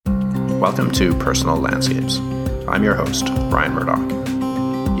Welcome to Personal Landscapes. I'm your host, Ryan Murdoch.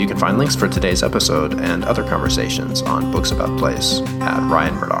 You can find links for today's episode and other conversations on Books About Place at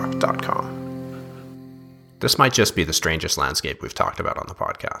ryanmurdoch.com. This might just be the strangest landscape we've talked about on the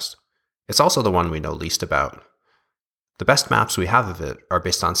podcast. It's also the one we know least about. The best maps we have of it are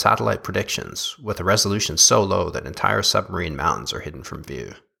based on satellite predictions, with a resolution so low that entire submarine mountains are hidden from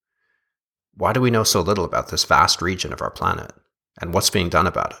view. Why do we know so little about this vast region of our planet, and what's being done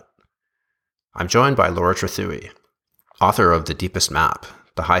about it? I'm joined by Laura Trethewey, author of The Deepest Map,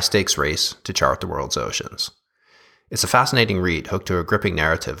 the high-stakes race to chart the world's oceans. It's a fascinating read hooked to a gripping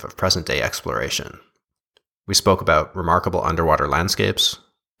narrative of present-day exploration. We spoke about remarkable underwater landscapes,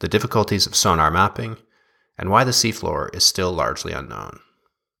 the difficulties of sonar mapping, and why the seafloor is still largely unknown.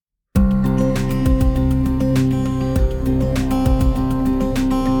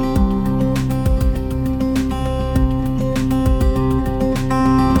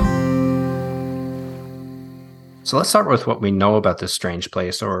 So let's start with what we know about this strange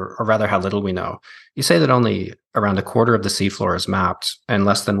place, or rather how little we know. You say that only around a quarter of the seafloor is mapped, and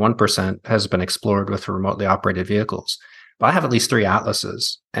less than 1% has been explored with remotely operated vehicles. But I have at least 3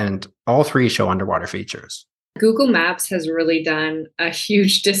 atlases, and all 3 show underwater features. Google Maps has really done a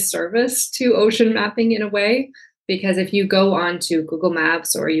huge disservice to ocean mapping in a way, because if you go onto Google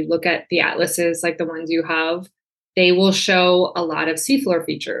Maps or you look at the atlases like the ones you have, they will show a lot of seafloor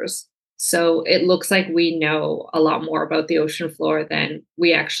features. So it looks like we know a lot more about the ocean floor than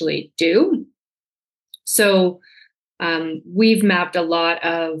we actually do. So we've mapped a lot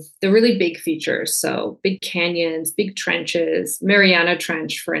of the really big features. So big canyons, big trenches. Mariana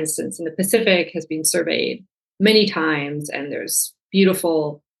Trench, for instance, in the Pacific has been surveyed many times, and there's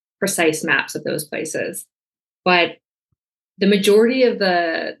beautiful, precise maps of those places. But the majority of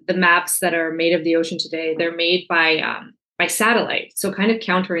the maps that are made of the ocean today, they're made by satellite. So kind of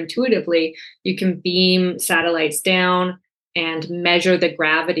counterintuitively, you can beam satellites down and measure the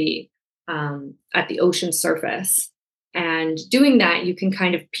gravity at the ocean surface. And doing that, you can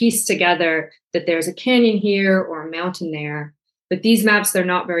kind of piece together that there's a canyon here or a mountain there. But these maps, they're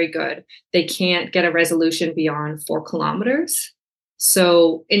not very good. They can't get a resolution beyond 4 kilometers.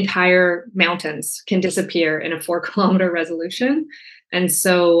 So entire mountains can disappear in a 4-kilometer resolution. And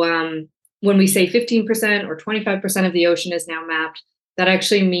so when we say 15% or 25% of the ocean is now mapped, that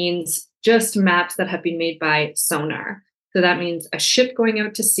actually means just maps that have been made by sonar. So that means a ship going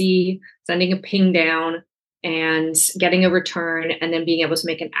out to sea, sending a ping down, and getting a return, and then being able to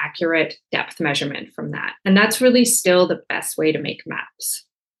make an accurate depth measurement from that. And that's really still the best way to make maps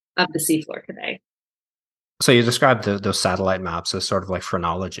of the seafloor today. So you described those satellite maps as sort of like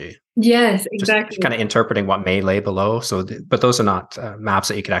phrenology. Yes, exactly. Just kind of interpreting what may lay below. But those are not maps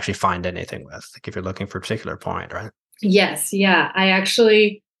that you could actually find anything with, like if you're looking for a particular point, right? Yes, yeah. I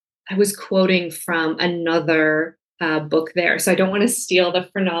was quoting from another book there. So I don't want to steal the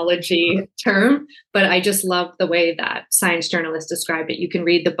phrenology term, but I just love the way that science journalists described it. You can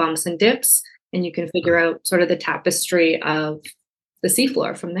read the bumps and dips, and you can figure out sort of the tapestry of the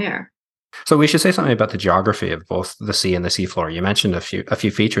seafloor from there. So we should say something about the geography of both the sea and the seafloor. You mentioned a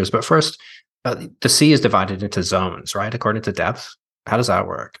few features, but first, the sea is divided into zones, right? According to depth. How does that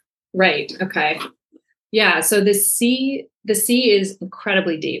work? Right. Okay. Yeah. So the sea is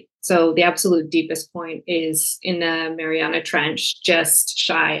incredibly deep. So the absolute deepest point is in the Mariana Trench, just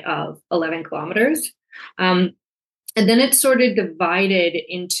shy of 11 kilometers. And then it's sort of divided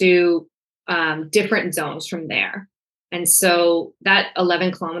into different zones from there. And so that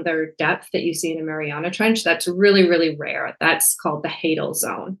 11-kilometer depth that you see in the Mariana Trench, that's really, really rare. That's called the Hadal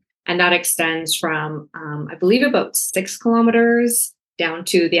Zone. And that extends from, I believe, about 6 kilometers down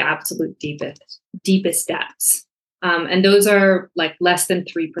to the absolute deepest depths. And those are like less than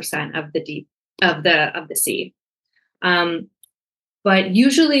 3% of the sea. But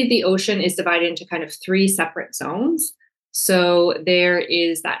usually the ocean is divided into kind of 3 separate zones. So there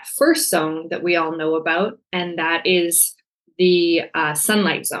is that first zone that we all know about, and that is the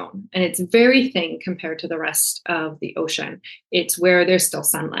sunlight zone. And it's very thin compared to the rest of the ocean. It's where there's still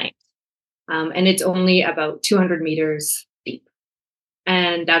sunlight. And it's only about 200 meters deep.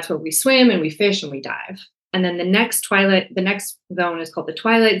 And that's where we swim and we fish and we dive. And then the next zone is called the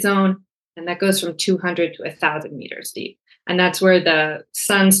twilight zone. And that goes from 200 to 1,000 meters deep. And that's where the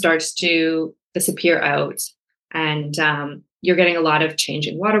sun starts to disappear out. And you're getting a lot of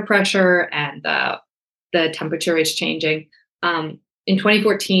changing water pressure, and the temperature is changing. In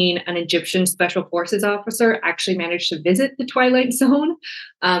 2014, an Egyptian special forces officer actually managed to visit the twilight zone.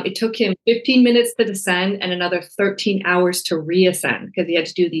 It took him 15 minutes to descend and another 13 hours to reascend, because he had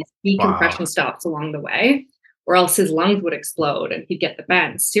to do these decompression stops along the way. or else his lungs would explode and he'd get the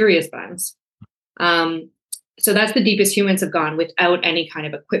bends, serious bends. So that's the deepest humans have gone without any kind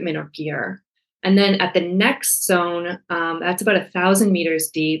of equipment or gear. And then at the next zone, that's about 1,000 meters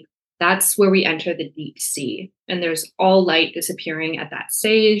deep. That's where we enter the deep sea. And there's all light disappearing at that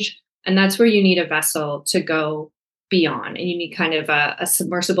stage. And that's where you need a vessel to go beyond. And you need kind of a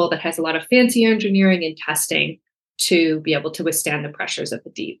submersible that has a lot of fancy engineering and testing to be able to withstand the pressures of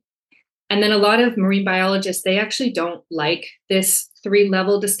the deep. And then a lot of marine biologists, they actually don't like this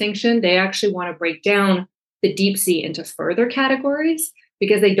 3-level distinction. They actually want to break down the deep sea into further categories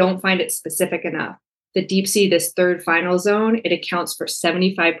because they don't find it specific enough. The deep sea, this third final zone, it accounts for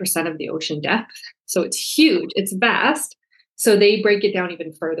 75% of the ocean depth. So it's huge, it's vast. So they break it down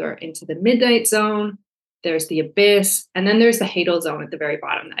even further into the midnight zone. There's the abyss, and then there's the Hadal zone at the very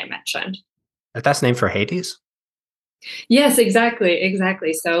bottom that I mentioned. That's named for Hades? Yes,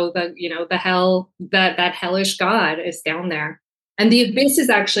 exactly. So the hell, that hellish god is down there. And the abyss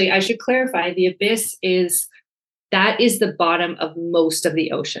is actually, I should clarify, the abyss is the bottom of most of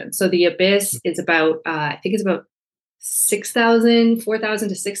the ocean. So the abyss is about, I think it's about 4,000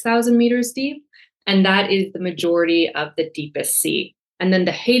 to 6,000 meters deep. And that is the majority of the deepest sea. And then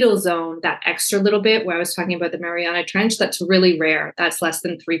the Hadal zone, that extra little bit where I was talking about the Mariana Trench, that's really rare. That's less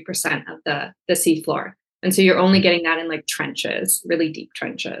than 3% of the seafloor. And so you're only getting that in like trenches, really deep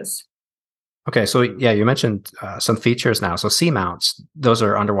trenches. Okay, so yeah, you mentioned some features now. So seamounts, those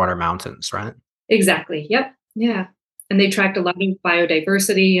are underwater mountains, right? Exactly. Yep. Yeah. And they attract a lot of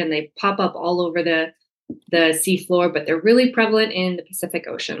biodiversity and they pop up all over the seafloor, but they're really prevalent in the Pacific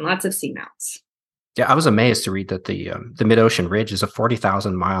Ocean, lots of seamounts. Yeah, I was amazed to read that the Mid-Ocean Ridge is a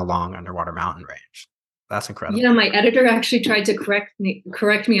 40,000 mile long underwater mountain range. That's incredible. Yeah, my editor actually tried to correct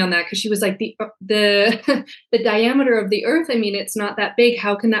me on that because she was like, the diameter of the Earth, I mean, it's not that big.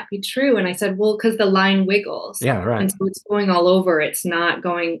 How can that be true? And I said, well, because the line wiggles. Yeah, right. And so it's going all over. It's not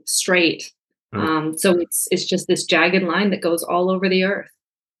going straight. So it's just this jagged line that goes all over the Earth.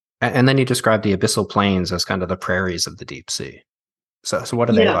 And then you describe the abyssal plains as kind of the prairies of the deep sea. So what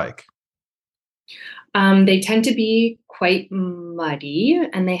are they like? They tend to be quite muddy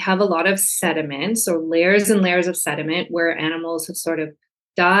and they have a lot of sediment. So layers and layers of sediment where animals have sort of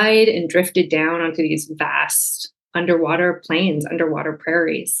died and drifted down onto these vast underwater plains, underwater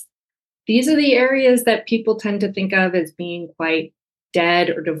prairies. These are the areas that people tend to think of as being quite dead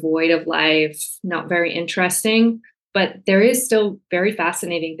or devoid of life, not very interesting. But there is still very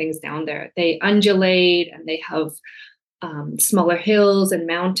fascinating things down there. They undulate and they have smaller hills and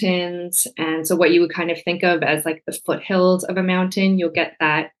mountains. And so what you would kind of think of as like the foothills of a mountain, you'll get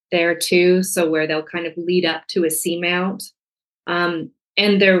that there too. So where they'll kind of lead up to a seamount. And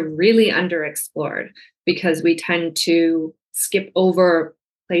they're really underexplored because we tend to skip over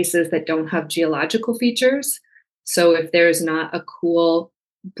places that don't have geological features. So if there's not a cool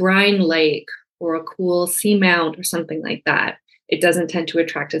brine lake or a cool seamount or something like that, it doesn't tend to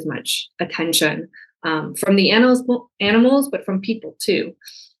attract as much attention. From the animals, but from people too.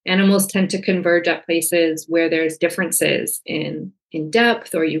 Animals tend to converge at places where there's differences in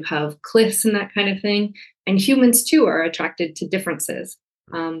depth, or you have cliffs and that kind of thing. And humans too are attracted to differences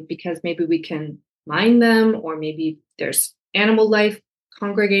because maybe we can mine them, or maybe there's animal life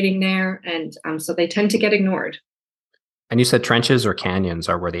congregating there, and so they tend to get ignored. And you said trenches or canyons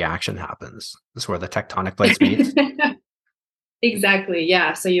are where the action happens. This is where the tectonic plates meet. Exactly.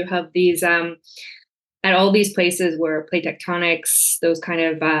 Yeah. So you have these. At all these places where plate tectonics, those kind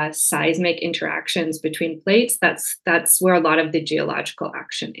of seismic interactions between plates, that's where a lot of the geological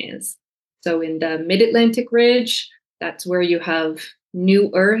action is. So in the Mid-Atlantic Ridge, that's where you have new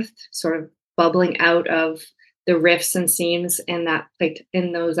Earth sort of bubbling out of the rifts and seams in that plate,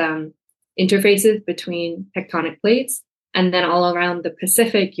 in those interfaces between tectonic plates. And then all around the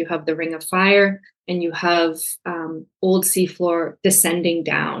Pacific, you have the Ring of Fire, and you have old seafloor descending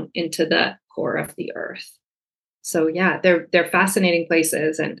down into the core of the Earth. So yeah, they're fascinating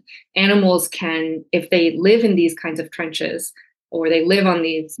places, and animals can, if they live in these kinds of trenches or they live on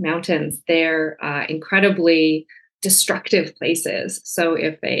these mountains, they're incredibly destructive places. So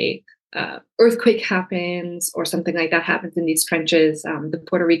if a earthquake happens or something like that happens in these trenches, the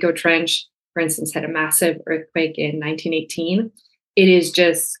Puerto Rico Trench, for instance, had a massive earthquake in 1918. It is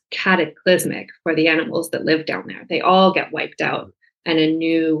just cataclysmic for the animals that live down there. They all get wiped out, and a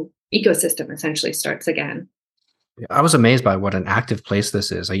new ecosystem essentially starts again. I was amazed by what an active place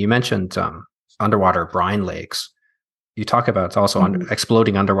this is. You mentioned underwater brine lakes. You talk about also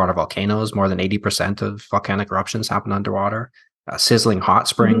exploding underwater volcanoes. More than 80% of volcanic eruptions happen underwater. Sizzling hot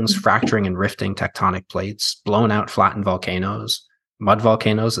springs, fracturing and rifting tectonic plates, blown out flattened volcanoes, mud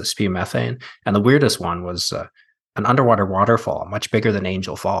volcanoes that spew methane. And the weirdest one was an underwater waterfall, much bigger than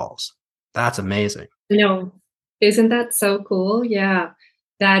Angel Falls. That's amazing. No, isn't that so cool? Yeah,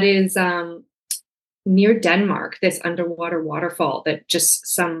 that is near Denmark. This underwater waterfall that just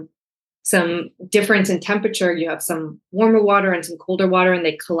some difference in temperature. You have some warmer water and some colder water, and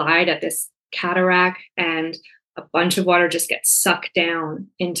they collide at this cataract, and a bunch of water just gets sucked down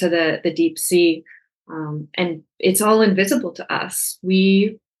into the deep sea. And it's all invisible to us.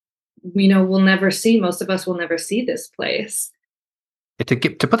 We'll never see, most of us will never see this place. To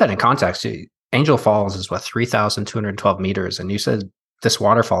put that in context, Angel Falls is what, 3,212 meters, and you said this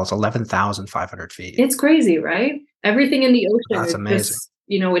waterfall is 11,500 feet. It's crazy, right? Everything in the ocean That's is amazing. just,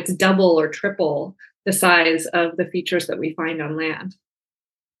 it's double or triple the size of the features that we find on land.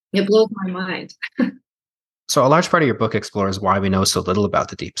 It blows my mind. So a large part of your book explores why we know so little about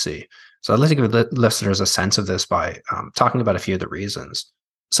the deep sea. So I'd like to give listeners a sense of this by talking about a few of the reasons.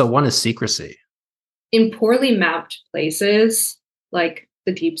 So one is secrecy. In poorly mapped places like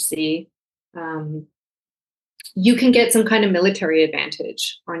the deep sea, you can get some kind of military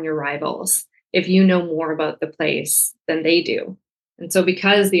advantage on your rivals if you know more about the place than they do. And so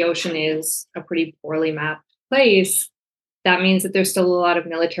because the ocean is a pretty poorly mapped place, that means that there's still a lot of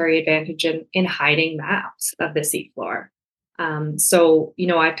military advantage in hiding maps of the seafloor. So,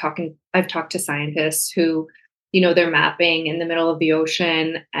 I've talked to scientists who, they're mapping in the middle of the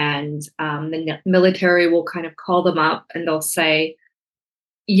ocean, and the military will kind of call them up and they'll say,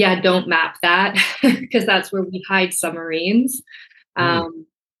 yeah, don't map that because that's where we hide submarines.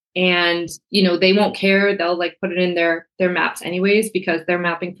 And, they won't care. They'll put it in their maps anyways, because they're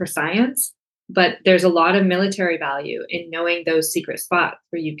mapping for science. But there's a lot of military value in knowing those secret spots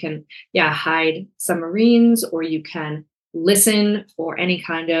where you can, hide submarines, or you can listen for any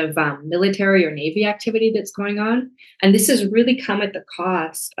kind of military or Navy activity that's going on. And this has really come at the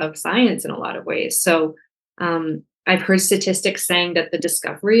cost of science in a lot of ways. So I've heard statistics saying that the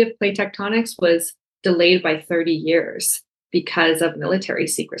discovery of plate tectonics was delayed by 30 years because of military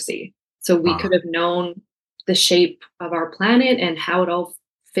secrecy. So we could have known the shape of our planet and how it all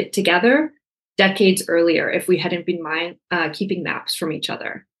fit together decades earlier if we hadn't been keeping maps from each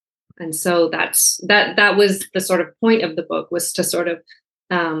other. And so that was the sort of point of the book, was to sort of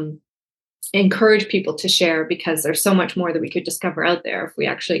encourage people to share, because there's so much more that we could discover out there if we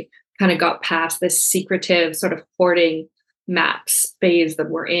actually kind of got past this secretive sort of hoarding maps phase that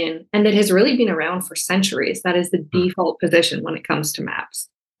we're in, and that has really been around for centuries. That is the default position when it comes to maps,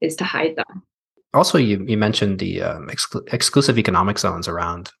 is to hide them. Also, you mentioned the exclusive economic zones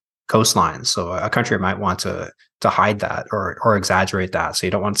around coastlines. So a country might want to hide that or exaggerate that. So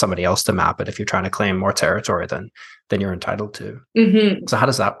you don't want somebody else to map it if you're trying to claim more territory than you're entitled to. Mm-hmm. So how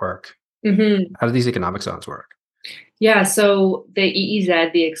does that work? Mm-hmm. How do these economic zones work? Yeah, so the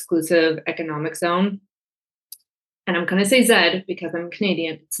EEZ, the exclusive economic zone, and I'm going to say Z because I'm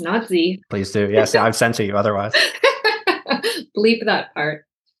Canadian. It's not Z. Please do. Yes, I've censored you otherwise. Bleep that part.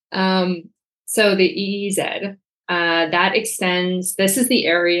 So the EEZ, that extends, this is the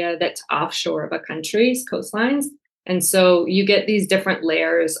area that's offshore of a country's coastlines. And so you get these different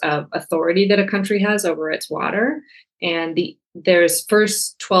layers of authority that a country has over its water. And there's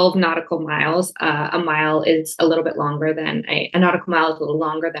first 12 nautical miles. A mile is a little bit longer than a nautical mile is a little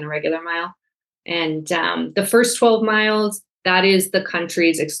longer than a regular mile. And the first 12 miles, that is the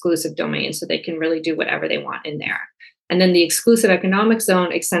country's exclusive domain. So they can really do whatever they want in there. And then the exclusive economic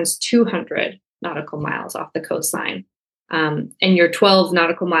zone extends 200 nautical miles off the coastline. And your 12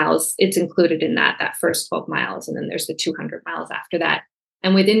 nautical miles, it's included in that first 12 miles. And then there's the 200 miles after that.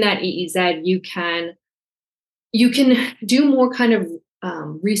 And within that EEZ, you can do more kind of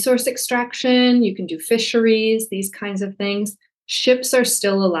resource extraction. You can do fisheries, these kinds of things. Ships are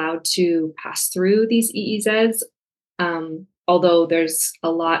still allowed to pass through these EEZs, although there's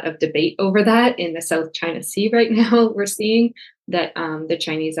a lot of debate over that in the South China Sea right now. We're seeing that the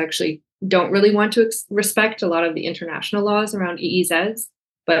Chinese actually don't really want to respect a lot of the international laws around EEZs.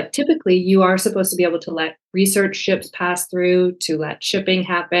 But typically, you are supposed to be able to let research ships pass through, to let shipping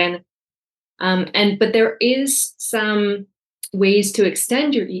happen. But there is some ways to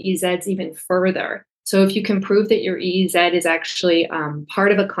extend your EEZs even further. So if you can prove that your EEZ is actually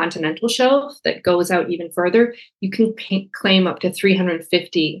part of a continental shelf that goes out even further, you can claim up to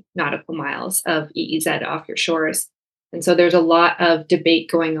 350 nautical miles of EEZ off your shores. And so there's a lot of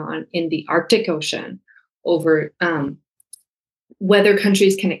debate going on in the Arctic Ocean over whether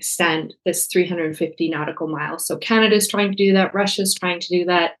countries can extend this 350 nautical miles. So Canada's trying to do that. Russia's trying to do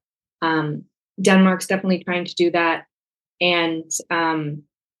that. Denmark's definitely trying to do that. And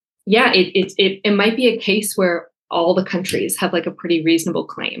it might be a case where all the countries have like a pretty reasonable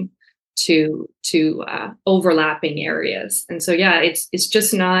claim to overlapping areas. And so, yeah, it's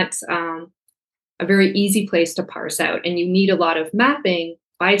just not a very easy place to parse out. And you need a lot of mapping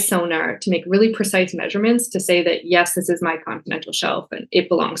by sonar to make really precise measurements to say that, yes, this is my continental shelf and it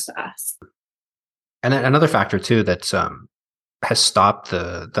belongs to us. And another factor too that has stopped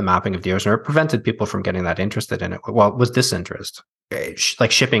the mapping of the ocean or prevented people from getting that interested in it, well, was disinterest.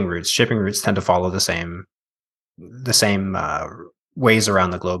 Like shipping routes. Shipping routes tend to follow the same ways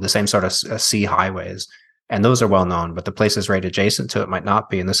around the globe, the same sort of sea highways, and those are well known. But the places right adjacent to it might not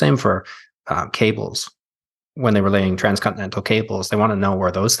be. And the same for cables. When they were laying transcontinental cables, they want to know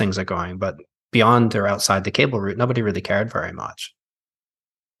where those things are going. But beyond or outside the cable route, nobody really cared very much.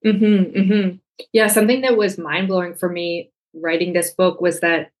 Mm-hmm, mm-hmm. Yeah, something that was mind blowing for me writing this book was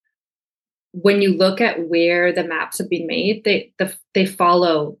that when you look at where the maps have been made, they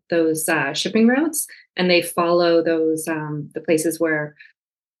follow those shipping routes, and they follow those the places where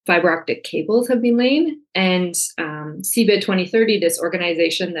fiber optic cables have been laid. And CBID 2030, this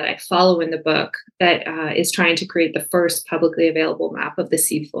organization that I follow in the book, that is trying to create the first publicly available map of the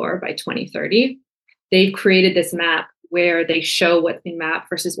seafloor by 2030. They've created this map where they show what's been mapped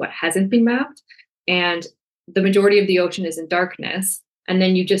versus what hasn't been mapped. And the majority of the ocean is in darkness. And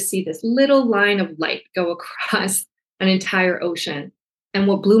then you just see this little line of light go across an entire ocean. And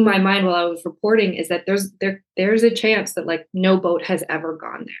what blew my mind while I was reporting is that there's a chance that like no boat has ever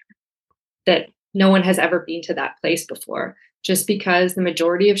gone there, that no one has ever been to that place before, just because the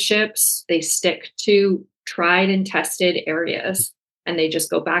majority of ships, they stick to tried and tested areas and they just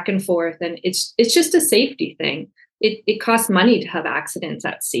go back and forth. And it's just a safety thing. It costs money to have accidents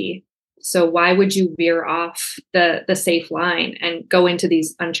at sea. So why would you veer off the safe line and go into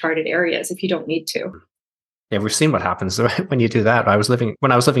these uncharted areas if you don't need to? Yeah, we've seen what happens when you do that. When I was living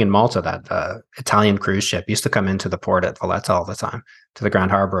in Malta, that Italian cruise ship used to come into the port at Valletta all the time, to the Grand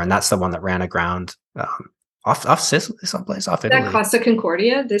Harbor, and that's the one that ran aground off Sicily, someplace off Italy. That Costa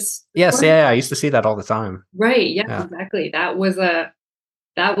Concordia. Yes, yeah, I used to see that all the time. Right. Yeah, exactly. That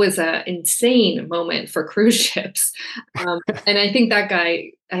was a insane moment for cruise ships. And I think that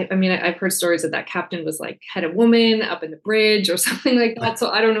guy, I mean, I've heard stories that captain was like, had a woman up in the bridge or something like that. So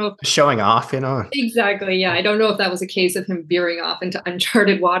I don't know if showing off, Exactly. Yeah. I don't know if that was a case of him veering off into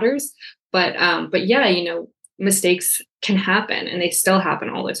uncharted waters, but yeah, mistakes can happen and they still happen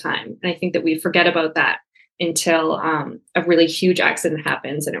all the time. And I think that we forget about that until a really huge accident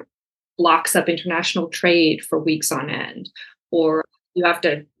happens and it locks up international trade for weeks on end, or you have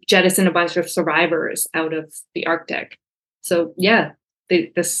to jettison a bunch of survivors out of the Arctic. So yeah,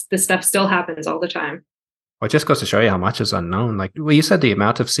 this stuff still happens all the time. Well, it just goes to show you how much is unknown. Like you said, the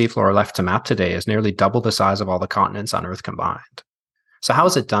amount of seafloor left to map today is nearly double the size of all the continents on Earth combined. So how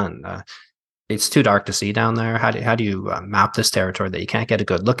is it done? It's too dark to see down there. How do you map this territory that you can't get a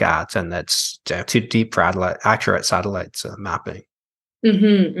good look at, and that's too deep for accurate satellite mapping?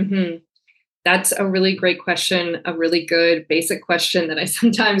 Mm-hmm, mm-hmm. That's a really great question, a really good basic question that I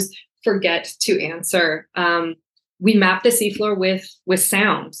sometimes forget to answer. We map the seafloor with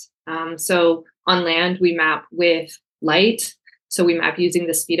sound. So on land, we map with light. So we map using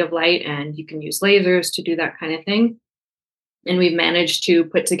the speed of light, and you can use lasers to do that kind of thing. And we've managed to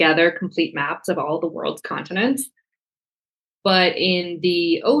put together complete maps of all the world's continents. But in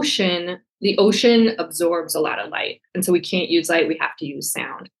the ocean absorbs a lot of light. And so we can't use light, we have to use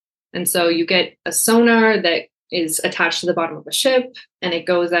sound. And so you get a sonar that is attached to the bottom of a ship, and it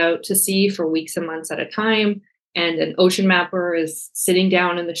goes out to sea for weeks and months at a time. And an ocean mapper is sitting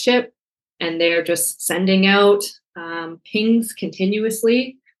down in the ship, and they're just sending out pings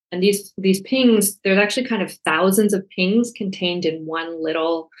continuously. And these pings, there's actually kind of thousands of pings contained in one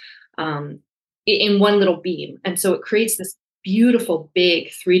little beam. And so it creates this beautiful,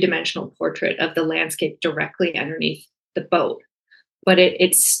 big, three-dimensional portrait of the landscape directly underneath the boat. But it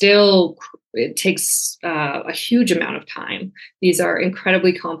takes a huge amount of time. These are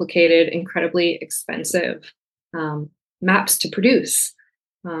incredibly complicated, incredibly expensive maps to produce.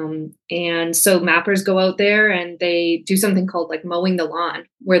 And so mappers go out there and they do something called like mowing the lawn,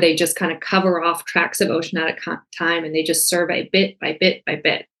 where they just kind of cover off tracts of ocean at a time, and they just survey bit by bit by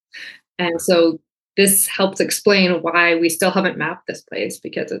bit. And so this helps explain why we still haven't mapped this place,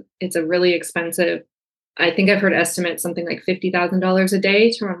 because it's a really expensive. I think I've heard estimates something like $50,000 a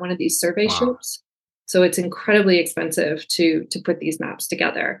day to run one of these survey ships. So it's incredibly expensive to put these maps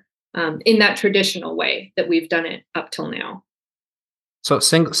together in that traditional way that we've done it up till now. So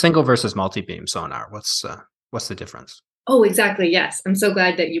single versus multi-beam sonar, what's the difference? Oh, exactly. Yes. I'm so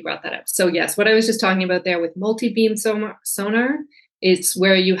glad that you brought that up. So yes, what I was just talking about there with multi-beam sonar is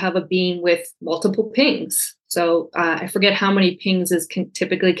where you have a beam with multiple pings. So I forget how many pings is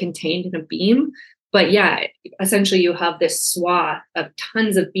typically contained in a beam. But yeah, essentially you have this swath of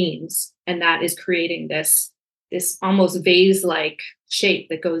tons of beams, and that is creating this almost vase-like shape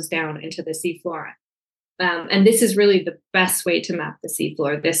that goes down into the seafloor. And this is really the best way to map the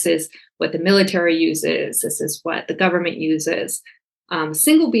seafloor. This is what the military uses. This is what the government uses.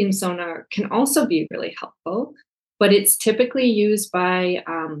 Single beam sonar can also be really helpful, but it's typically used by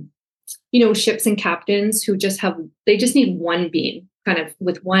ships and captains who just need one beam, kind of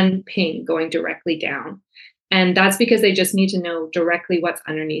with one ping going directly down. And that's because they just need to know directly what's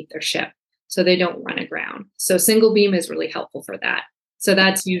underneath their ship, so they don't run aground. So single beam is really helpful for that. So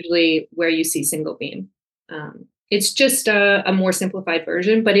that's usually where you see single beam. It's just a more simplified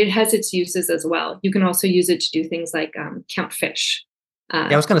version, but it has its uses as well. You can also use it to do things like count fish. Yeah,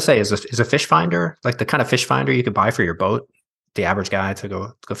 I was going to say, is a fish finder, like the kind of fish finder you could buy for your boat, the average guy to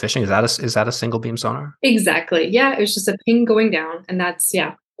go fishing? Is that a single beam sonar? Exactly. Yeah, it was just a ping going down, and it's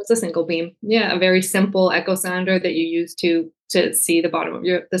a single beam. Yeah, a very simple echo sounder that you use to see the bottom of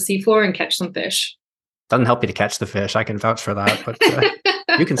the seafloor and catch some fish. Doesn't help you to catch the fish. I can vouch for that, but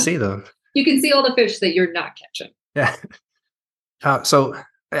you can see them. You can see all the fish that you're not catching. Yeah. So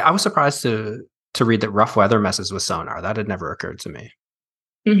I was surprised to read that rough weather messes with sonar. That had never occurred to me.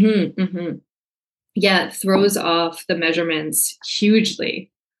 Mm-hmm, mm-hmm. Yeah, it throws off the measurements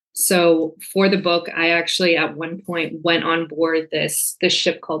hugely. So for the book, I actually at one point went on board this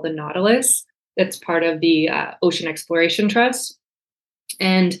ship called the Nautilus. That's part of the Ocean Exploration Trust.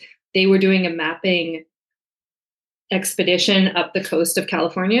 And they were doing a mapping expedition up the coast of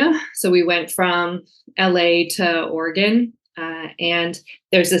California. So we went from LA to Oregon, and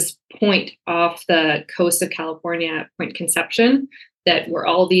there's this point off the coast of California, Point Conception, that where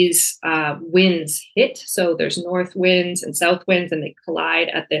all these winds hit. So there's north winds and south winds, and they collide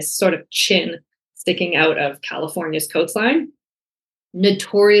at this sort of chin sticking out of California's coastline.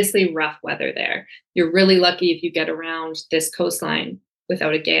 Notoriously rough weather there. You're really lucky if you get around this coastline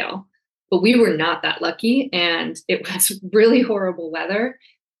without a gale. But we were not that lucky, and it was really horrible weather.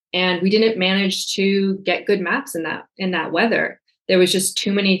 And we didn't manage to get good maps in that weather. There was just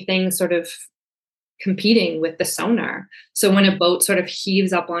too many things sort of competing with the sonar. So when a boat sort of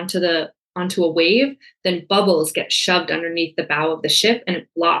heaves up onto a wave, then bubbles get shoved underneath the bow of the ship, and it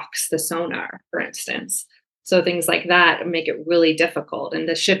blocks the sonar, for instance. So things like that make it really difficult. And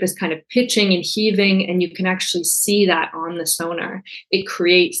the ship is kind of pitching and heaving, and you can actually see that on the sonar. It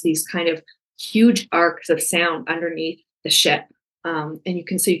creates these kind of huge arcs of sound underneath the ship. And you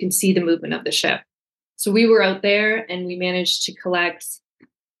can see the movement of the ship. So we were out there, and we managed to collect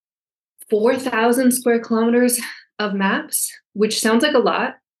 4,000 square kilometers of maps, which sounds like a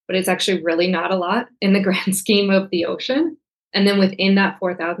lot, but it's actually really not a lot in the grand scheme of the ocean. And then within that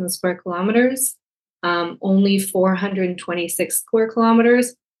 4,000 square kilometers, only 426 square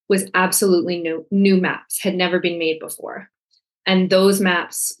kilometers was absolutely new maps, had never been made before. And those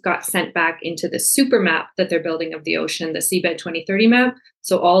maps got sent back into the super map that they're building of the ocean, the Seabed 2030 map.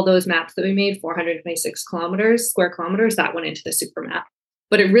 So all those maps that we made, 426 square kilometers, that went into the super map.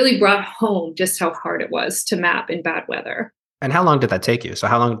 But it really brought home just how hard it was to map in bad weather. And how long did that take you? So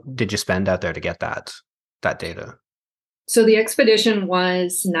how long did you spend out there to get that data? So the expedition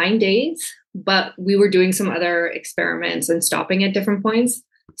was 9 days, but we were doing some other experiments and stopping at different points.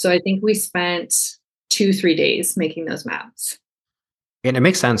 So I think we spent 2-3 days making those maps. And it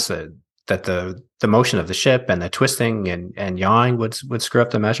makes sense that the motion of the ship and the twisting and yawing would screw up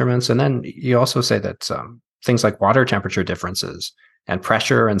the measurements. And then you also say that things like water temperature differences and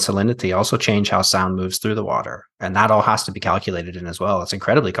pressure and salinity also change how sound moves through the water. And that all has to be calculated in as well. It's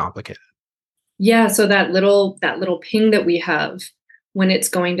incredibly complicated. Yeah, so that little ping that we have when it's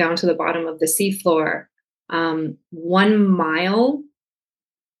going down to the bottom of the seafloor, 1 mile,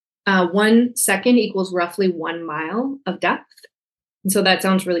 1 second equals roughly 1 mile of depth. And so that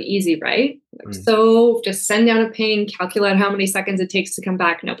sounds really easy, right? So just send down a ping, calculate how many seconds it takes to come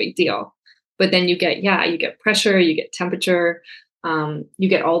back, no big deal. But then you get pressure, you get temperature, you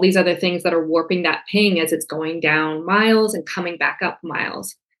get all these other things that are warping that ping as it's going down miles and coming back up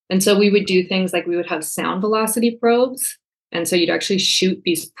miles. And so we would do things like we would have sound velocity probes. And so you'd actually shoot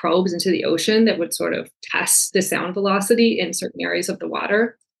these probes into the ocean that would sort of test the sound velocity in certain areas of the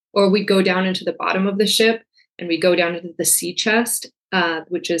water. Or we'd go down into the bottom of the ship, and we go down into the sea chest,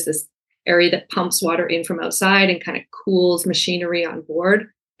 which is this area that pumps water in from outside and kind of cools machinery on board.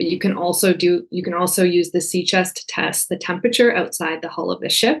 But you can also use the sea chest to test the temperature outside the hull of the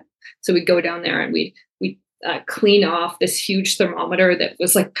ship. So we'd go down there and we'd clean off this huge thermometer that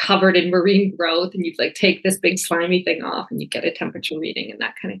was like covered in marine growth, and you'd like take this big slimy thing off and you get a temperature reading and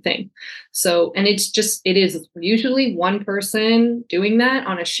that kind of thing. So, and it is usually one person doing that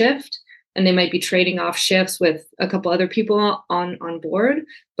on a shift, and they might be trading off shifts with a couple other people on board,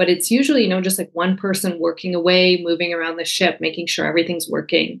 but it's usually, just like one person working away, moving around the ship, making sure everything's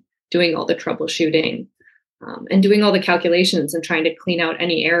working, doing all the troubleshooting, and doing all the calculations and trying to clean out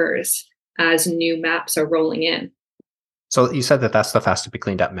any errors as new maps are rolling in. So you said that stuff has to be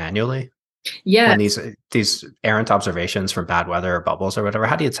cleaned up manually Yeah. when these errant observations from bad weather or bubbles or whatever.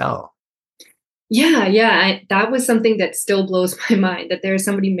 How do you tell? Yeah. That was something that still blows my mind, that there's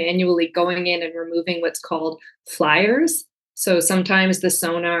somebody manually going in and removing what's called flyers. So sometimes the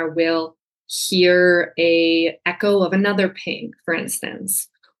sonar will hear a echo of another ping, for instance,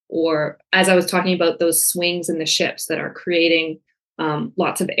 or as I was talking about those swings in the ships that are creating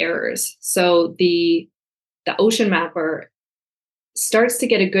lots of errors. So the ocean mapper starts to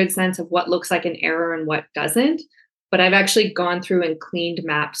get a good sense of what looks like an error and what doesn't. But I've actually gone through and cleaned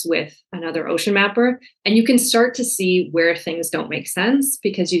maps with another ocean mapper, and you can start to see where things don't make sense,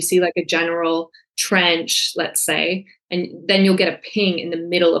 because you see like a general trench, let's say, and then you'll get a ping in the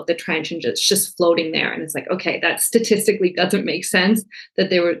middle of the trench and it's just floating there. And it's like, okay, that statistically doesn't make sense that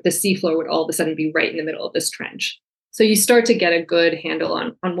the seafloor would all of a sudden be right in the middle of this trench. So you start to get a good handle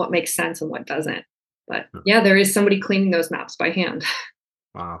on what makes sense and what doesn't. But yeah, there is somebody cleaning those maps by hand.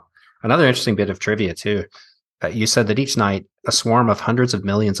 Wow. Another interesting bit of trivia too. You said that each night a swarm of hundreds of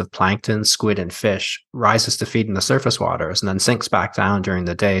millions of plankton, squid, and fish rises to feed in the surface waters and then sinks back down during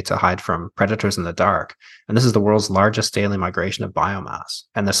the day to hide from predators in the dark. And this is the world's largest daily migration of biomass.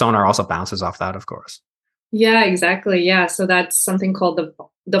 And the sonar also bounces off that, of course. Yeah, exactly. Yeah. So that's something called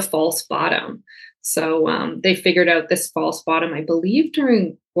the false bottom. So they figured out this false bottom, I believe,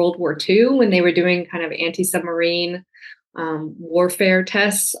 during World War II, when they were doing kind of anti-submarine warfare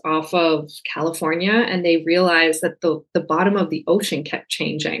tests off of California, and they realized that the bottom of the ocean kept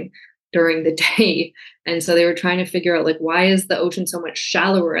changing during the day. And so they were trying to figure out, like, why is the ocean so much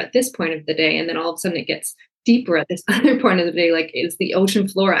shallower at this point of the day, and then all of a sudden it gets deeper at this other point of the day? Like, is the ocean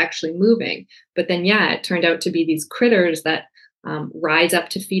floor actually moving? But then, yeah, it turned out to be these critters that rise up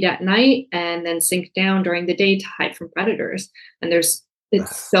to feed at night and then sink down during the day to hide from predators. And it's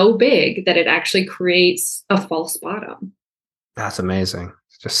so big that it actually creates a false bottom. That's amazing.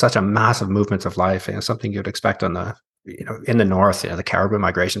 It's just such a massive movement of life, something you'd expect on the, in the north, the caribou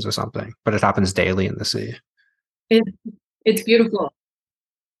migrations or something, but it happens daily in the sea. It's beautiful.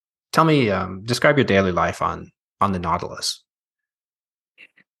 Tell me, describe your daily life on the Nautilus.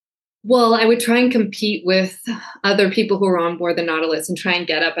 Well, I would try and compete with other people who are on board the Nautilus and try and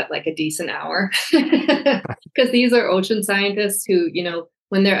get up at like a decent hour. Because these are ocean scientists who,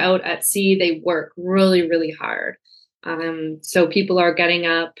 when they're out at sea, they work really, really hard. So people are getting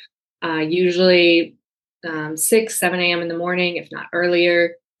up usually 6, 7 a.m. in the morning, if not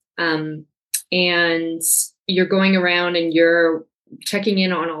earlier. And you're going around and you're checking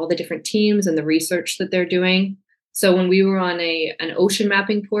in on all the different teams and the research that they're doing. So when we were on an ocean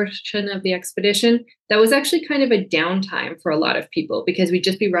mapping portion of the expedition, that was actually kind of a downtime for a lot of people, because we'd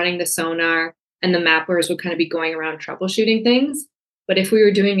just be running the sonar and the mappers would kind of be going around troubleshooting things. But if we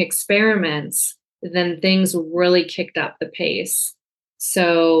were doing experiments, then things really kicked up the pace.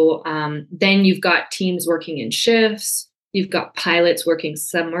 So then you've got teams working in shifts. You've got pilots working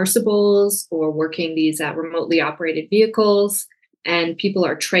submersibles or working these remotely operated vehicles, and people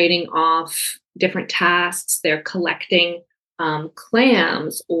are trading off different tasks. They're collecting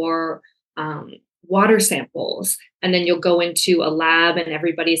clams or water samples. And then you'll go into a lab and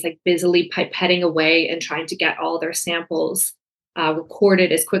everybody's like busily pipetting away and trying to get all their samples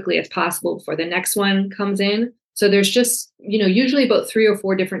recorded as quickly as possible before the next one comes in. So there's just, usually about 3 or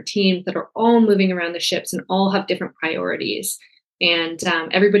 4 different teams that are all moving around the ships and all have different priorities. And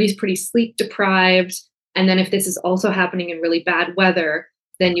everybody's pretty sleep deprived. And then if this is also happening in really bad weather,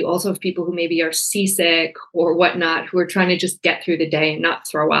 then you also have people who maybe are seasick or whatnot, who are trying to just get through the day and not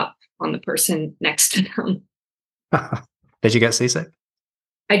throw up on the person next to them. Did you get seasick?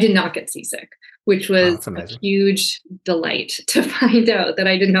 I did not get seasick, which was a huge delight to find out that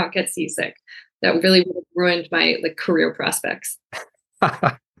I did not get seasick. That really would have ruined my career prospects.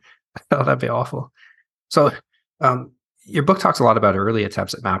 Oh, that'd be awful. So your book talks a lot about early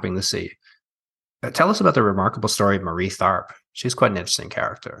attempts at mapping the sea. Tell us about the remarkable story of Marie Tharp. She's quite an interesting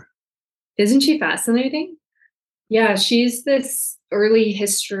character. Isn't she fascinating? Yeah, she's this early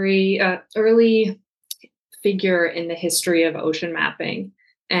figure in the history of ocean mapping.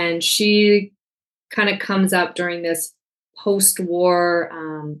 And she kind of comes up during this post-war,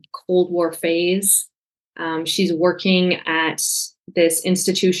 Cold War phase. She's working at this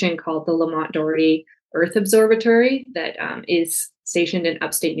institution called the Lamont Doherty Earth Observatory that is stationed in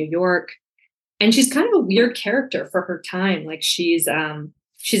upstate New York. And she's kind of a weird character for her time. Like she's a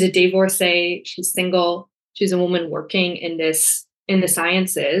divorcee, she's single, she's a woman working in the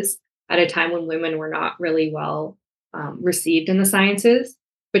sciences at a time when women were not really well received in the sciences.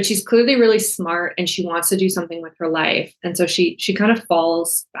 But she's clearly really smart and she wants to do something with her life. And so she kind of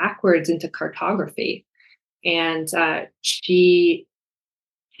falls backwards into cartography. And she's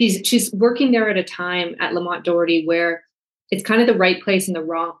working there at a time at Lamont Doherty where it's kind of the right place and the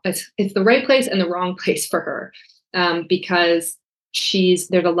wrong. It's the right place and the wrong place for her, because there's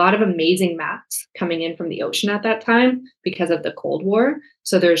a lot of amazing maps coming in from the ocean at that time because of the Cold War.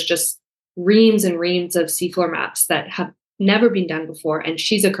 So there's just reams and reams of seafloor maps that have never been done before, and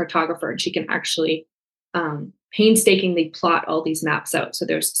she's a cartographer and she can actually painstakingly plot all these maps out. So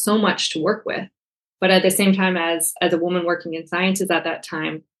there's so much to work with. But at the same time, as a woman working in sciences at that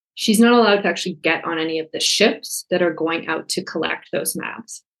time, she's not allowed to actually get on any of the ships that are going out to collect those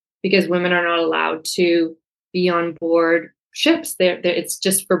maps, because women are not allowed to be on board ships. It's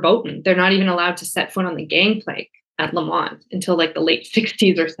just verboten. They're not even allowed to set foot on the gangplank at Lamont until like the late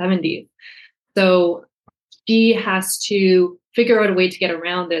 60s or 70s. So she has to figure out a way to get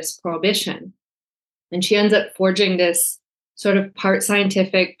around this prohibition. And she ends up forging this sort of part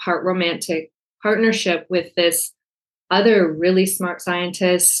scientific, part romantic partnership with this other really smart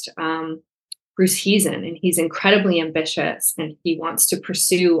scientist, Bruce Heezen, and he's incredibly ambitious and he wants to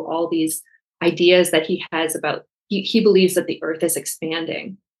pursue all these ideas that he has about, he believes that the earth is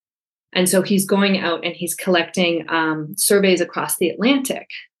expanding. And so he's going out and he's collecting surveys across the Atlantic,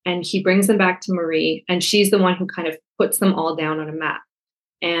 and he brings them back to Marie, and she's the one who kind of puts them all down on a map.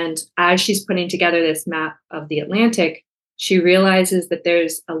 And as she's putting together this map of the Atlantic, she realizes that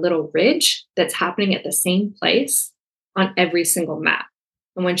there's a little ridge that's happening at the same place on every single map.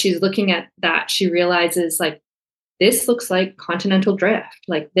 And when she's looking at that, she realizes like, this looks like continental drift.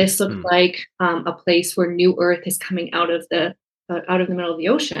 Like this looks like a place where new Earth is coming out of the middle of the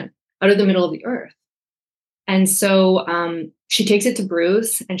ocean, out of the middle of the Earth. And so she takes it to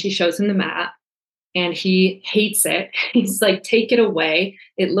Bruce and she shows him the map, and he hates it. He's like, take it away.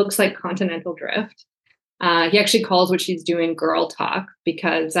 It looks like continental drift. He actually calls what she's doing girl talk,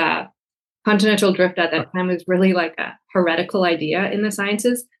 because continental drift at that time was really like a heretical idea in the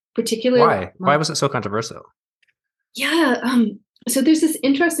sciences, particularly. Why? Why was it so controversial? Yeah. So there's this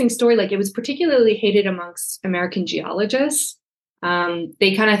interesting story. Like it was particularly hated amongst American geologists.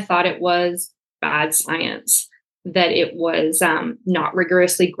 They kind of thought it was bad science, that it was not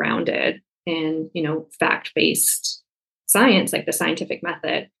rigorously grounded in, fact-based science, like the scientific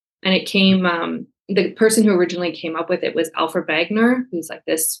method. And it came, the person who originally came up with it was Alfred Wegener, who's like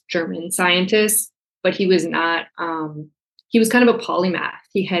this German scientist, but he was not, he was kind of a polymath.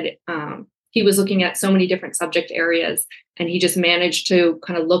 He was looking at so many different subject areas, and he just managed to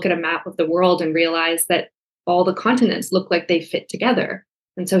kind of look at a map of the world and realize that all the continents look like they fit together.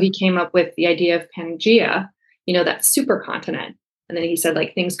 And so he came up with the idea of Pangea, that supercontinent. And then he said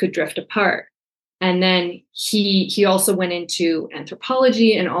like things could drift apart. And then he also went into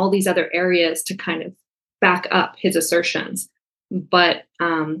anthropology and all these other areas to kind of back up his assertions. But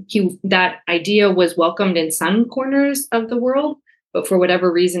that idea was welcomed in some corners of the world, but for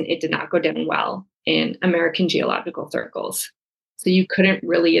whatever reason, it did not go down well in American geological circles. So you couldn't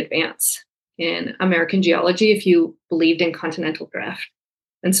really advance in American geology if you believed in continental drift.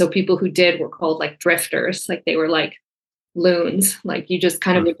 And so people who did were called like drifters, like they were like loons, like you just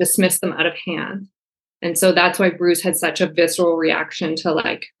kind of would dismiss them out of hand. And so that's why Bruce had such a visceral reaction to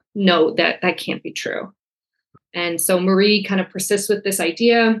like, no, that can't be true. And so Marie kind of persists with this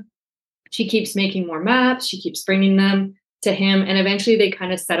idea. She keeps making more maps. She keeps bringing them to him. And eventually they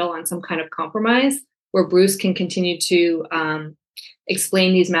kind of settle on some kind of compromise where Bruce can continue to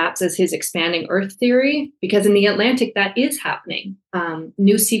explain these maps as his expanding Earth theory, because in the Atlantic, that is happening.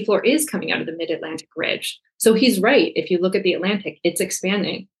 New seafloor is coming out of the mid-Atlantic ridge. So he's right. If you look at the Atlantic, it's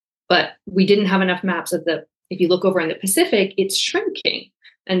expanding. But we didn't have enough maps of if you look over in the Pacific, it's shrinking.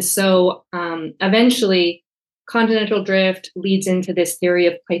 And so eventually, continental drift leads into this theory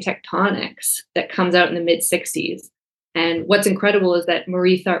of plate tectonics that comes out in the mid-60s. And what's incredible is that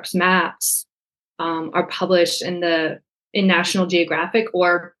Marie Tharp's maps are published in National Geographic,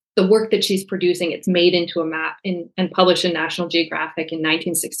 or the work that she's producing, it's made into a map and published in National Geographic in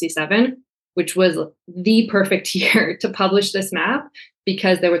 1967, which was the perfect year to publish this map,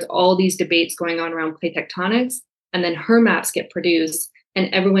 because there was all these debates going on around plate tectonics. And then her maps get produced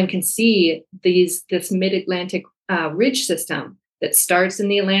and everyone can see this mid-Atlantic ridge system. that starts in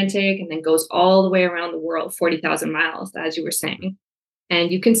the Atlantic and then goes all the way around the world, 40,000 miles, as you were saying.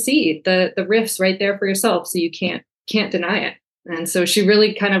 And you can see the rifts right there for yourself, so you can't deny it. And so she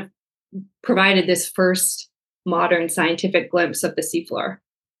really kind of provided this first modern scientific glimpse of the seafloor.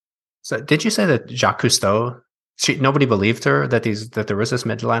 So did you say that Jacques Cousteau, nobody believed her that there was this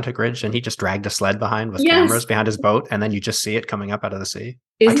mid-Atlantic ridge, and he just dragged a sled behind with cameras Yes. behind his boat, and then you just see it coming up out of the sea?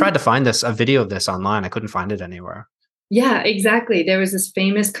 I Isn't tried to find a video of this online. I couldn't find it anywhere. Yeah, exactly. There was this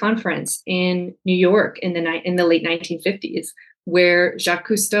famous conference in New York in the late 1950s where Jacques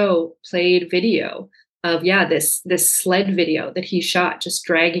Cousteau played video of this sled video that he shot, just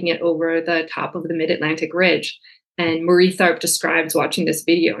dragging it over the top of the Mid-Atlantic Ridge. And Marie Tharp describes watching this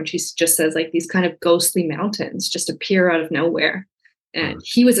video, and she just says like these kind of ghostly mountains just appear out of nowhere. And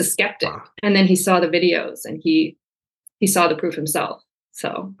he was a skeptic, Wow. and then he saw the videos and he saw the proof himself.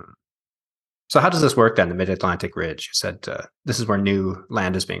 So how does this work then, the Mid-Atlantic Ridge? You said this is where new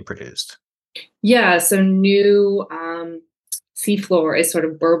land is being produced. Yeah, so new seafloor is sort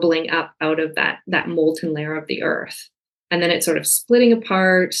of burbling up out of that molten layer of the earth. And then it's sort of splitting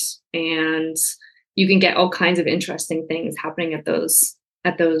apart, and you can get all kinds of interesting things happening at those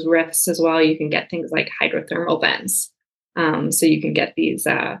rifts as well. You can get things like hydrothermal vents. So you can get these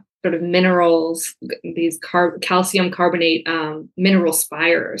sort of minerals, these calcium carbonate mineral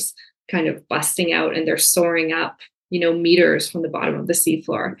spires kind of busting out, and they're soaring up, meters from the bottom of the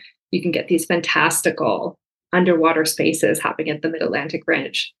seafloor. You can get these fantastical underwater spaces happening at the Mid-Atlantic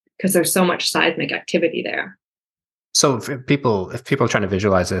Ridge because there's so much seismic activity there. So if people are trying to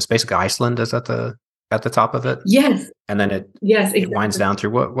visualize this, basically Iceland is at the top of it. Yes. And then it winds down through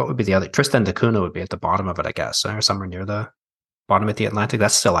what would be the other? Tristan da Cunha would be at the bottom of it, I guess, or somewhere near the bottom of the Atlantic.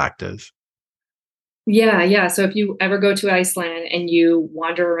 That's still active. Yeah. So if you ever go to Iceland and you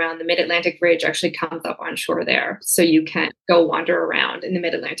wander around, the Mid-Atlantic Ridge actually comes up on shore there. So you can go wander around in the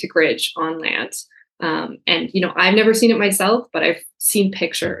Mid-Atlantic Ridge on land. And I've never seen it myself, but I've seen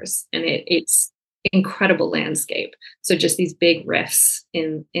pictures, and it's incredible landscape. So just these big rifts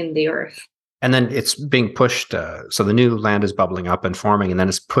in the earth. And then it's being pushed. So the new land is bubbling up and forming, and then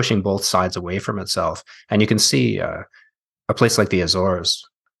it's pushing both sides away from itself. And you can see a place like the Azores,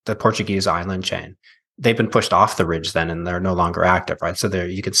 the Portuguese island chain. They've been pushed off the ridge then, and they're no longer active, right? So there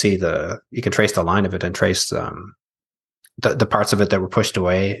you can see you can trace the line of it and trace the parts of it that were pushed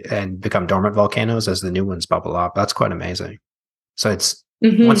away and become dormant volcanoes as the new ones bubble up. That's quite amazing. So it's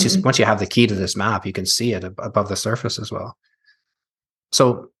once you have the key to this map, you can see it above the surface as well.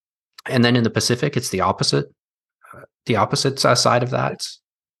 So, and then in the Pacific, it's the opposite side of that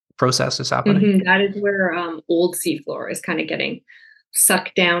process is happening. That is where old seafloor is kind of getting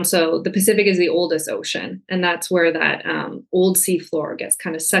sucked down. So the Pacific is the oldest ocean, and that's where that old seafloor gets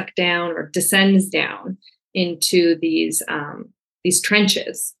kind of sucked down or descends down into these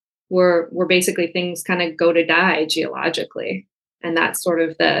trenches where basically things kind of go to die geologically. And that's sort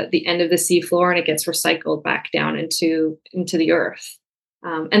of the end of the seafloor, and it gets recycled back down into the earth.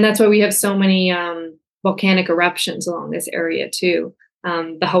 And that's why we have so many volcanic eruptions along this area too.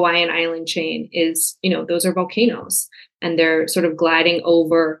 The Hawaiian island chain is, those are volcanoes, and they're sort of gliding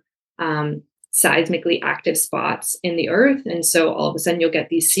over seismically active spots in the earth. And so all of a sudden you'll get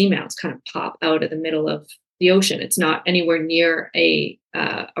these seamounts kind of pop out of the middle of the ocean. It's not anywhere near a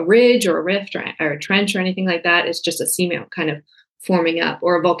ridge or a rift or a trench or anything like that. It's just a seamount kind of forming up,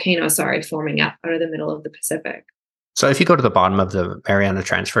 or a volcano, forming up out of the middle of the Pacific. So if you go to the bottom of the Mariana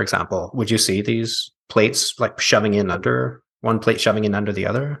Trench, for example, would you see these plates like shoving in under one plate, shoving in under the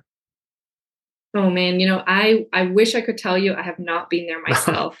other? Oh man, I wish I could tell you. I have not been there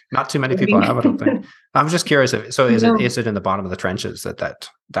myself. Not too many people have, I don't think. I'm just curious. Is it in the bottom of the trenches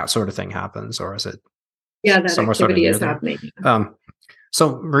that sort of thing happens, or is it? Yeah, that activity is happening.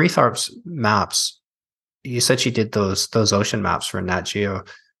 So Marie Tharp's maps, you said she did those ocean maps for Nat Geo.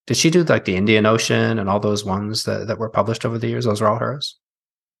 Did she do like the Indian Ocean and all those ones that were published over the years? Those are all hers?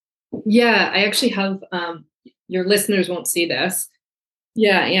 Yeah, I actually have, your listeners won't see this.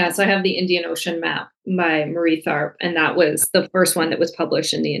 Yeah. So I have the Indian Ocean map by Marie Tharp, and that was the first one that was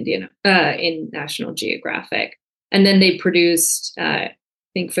published in in National Geographic. And then they produced, I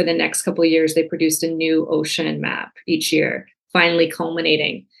think for the next couple of years, they produced a new ocean map each year, finally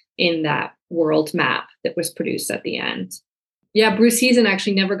culminating in that world map that was produced at the end. Yeah, Bruce Heaton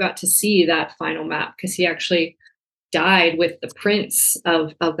actually never got to see that final map because he actually died with the prints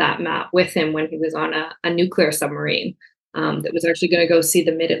of that map with him when he was on a nuclear submarine that was actually going to go see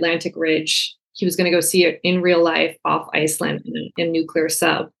the Mid-Atlantic Ridge. He was going to go see it in real life off Iceland in a nuclear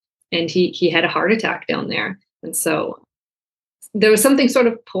sub. And he had a heart attack down there. And so there was something sort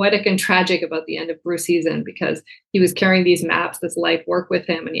of poetic and tragic about the end of Bruce season, because he was carrying these maps, this life work with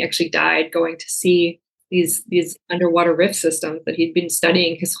him, and he actually died going to see these underwater rift systems that he'd been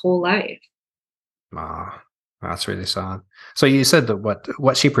studying his whole life. Ah, that's really sad. So you said that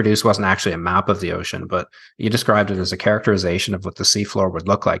what she produced wasn't actually a map of the ocean, but you described it as a characterization of what the seafloor would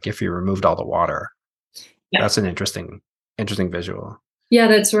look like if you removed all the water. Yeah. That's an interesting visual. Yeah,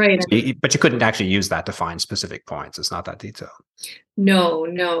 that's right. So but you couldn't actually use that to find specific points. It's not that detailed. No,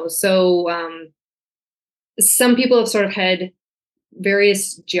 no. So some people have sort of had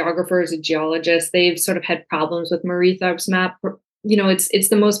various geographers and geologists. They've sort of had problems with Marie Tharp's map. It's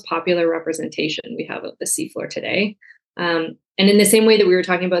the most popular representation we have of the seafloor today. And in the same way that we were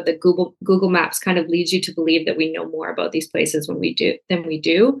talking about, that Google Maps kind of leads you to believe that we know more about these places than we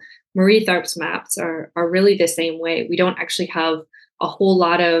do. Marie Tharp's maps are really the same way. We don't actually have a whole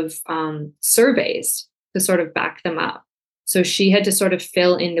lot of surveys to sort of back them up. So she had to sort of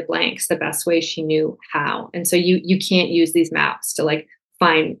fill in the blanks the best way she knew how. And so you can't use these maps to like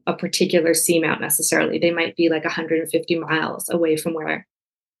find a particular seamount necessarily. They might be like 150 miles away from where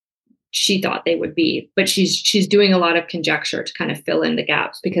she thought they would be. But she's doing a lot of conjecture to kind of fill in the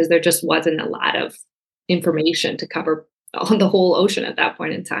gaps, because there just wasn't a lot of information to cover the whole ocean at that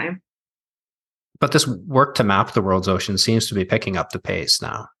point in time. But this work to map the world's ocean seems to be picking up the pace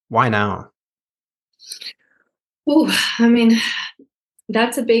now. Why now? Oh, I mean,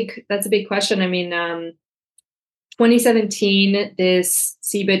 that's a big question. I mean, 2017, this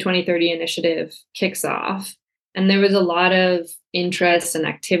CBID 2030 initiative kicks off, and there was a lot of interest and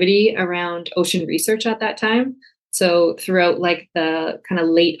activity around ocean research at that time. So throughout like the kind of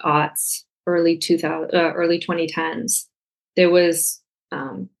late aughts, early 2010s, there was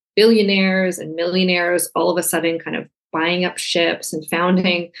billionaires and millionaires all of a sudden kind of buying up ships and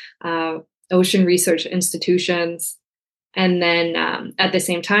founding ocean research institutions. And then at the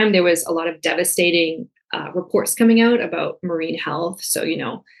same time, there was a lot of devastating reports coming out about marine health. So,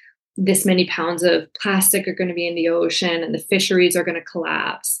 this many pounds of plastic are going to be in the ocean and the fisheries are going to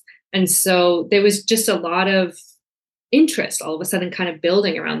collapse. And so there was just a lot of interest all of a sudden kind of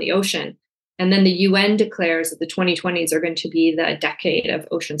building around the ocean. And then the UN declares that the 2020s are going to be the decade of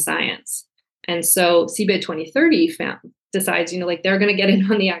ocean science. And so CBID 2030 decides, they're going to get in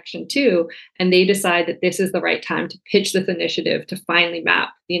on the action too. And they decide that this is the right time to pitch this initiative to finally map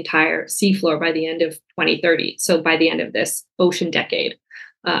the entire seafloor by the end of 2030. So by the end of this ocean decade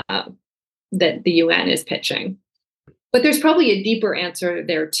that the UN is pitching. But there's probably a deeper answer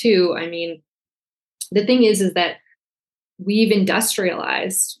there too. I mean, the thing is that we've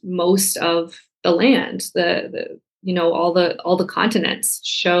industrialized most of the land. All the continents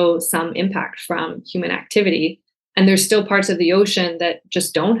show some impact from human activity. And there's still parts of the ocean that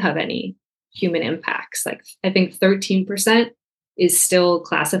just don't have any human impacts. Like I think 13% is still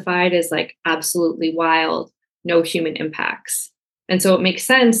classified as like absolutely wild, no human impacts. And so it makes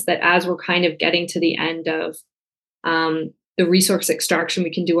sense that as we're kind of getting to the end of the resource extraction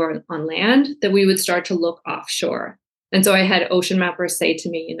we can do on land, that we would start to look offshore. And so I had ocean mappers say to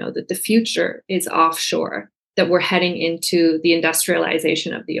me, that the future is offshore, that we're heading into the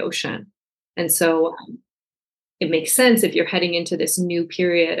industrialization of the ocean. And so it makes sense, if you're heading into this new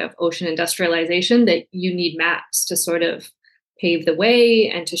period of ocean industrialization, that you need maps to sort of pave the way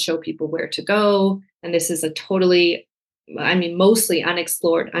and to show people where to go. And this is a mostly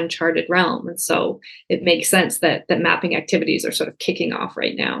unexplored, uncharted realm. And so it makes sense that mapping activities are sort of kicking off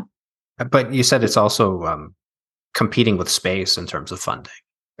right now. But you said it's also competing with space in terms of funding,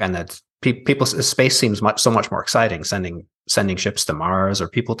 and that space seems so much more exciting, sending ships to Mars or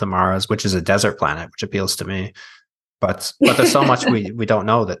people to Mars, which is a desert planet, which appeals to me. But there's so much we don't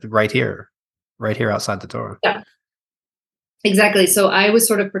know that right here outside the door. Yeah, exactly. So I was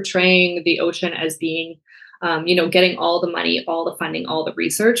sort of portraying the ocean as being, getting all the money, all the funding, all the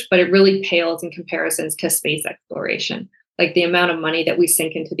research, but it really pales in comparisons to space exploration. Like the amount of money that we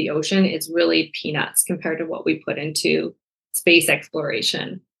sink into the ocean is really peanuts compared to what we put into space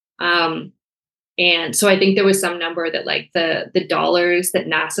exploration. And so I think there was some number that like the dollars that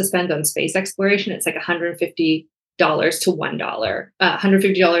NASA spends on space exploration, it's like $150 to $1,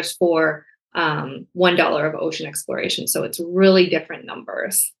 $150 for $1 of ocean exploration. So it's really different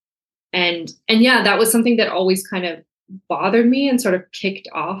numbers. And yeah, that was something that always kind of bothered me and sort of kicked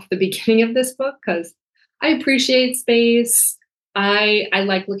off the beginning of this book, because I appreciate space. I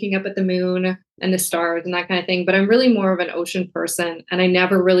like looking up at the moon and the stars and that kind of thing, but I'm really more of an ocean person. And I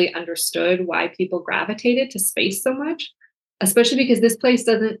never really understood why people gravitated to space so much, especially because this place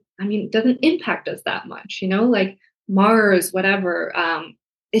doesn't impact us that much, like Mars, whatever.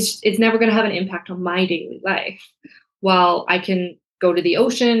 It's never going to have an impact on my daily life. while I can go to the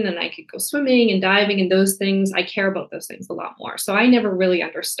ocean and I could go swimming and diving and those things, I care about those things a lot more. So I never really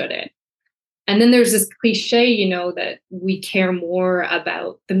understood it. And then there's this cliche, that we care more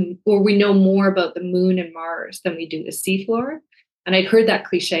about or we know more about the moon and Mars than we do the seafloor. And I'd heard that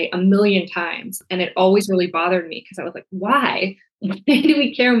cliche a million times. And it always really bothered me because I was like, why? Why do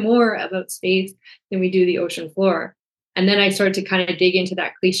we care more about space than we do the ocean floor? And then I started to kind of dig into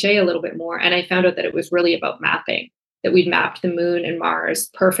that cliche a little bit more. And I found out that it was really about mapping, that we'd mapped the moon and Mars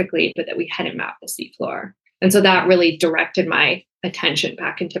perfectly, but that we hadn't mapped the seafloor. And so that really directed my attention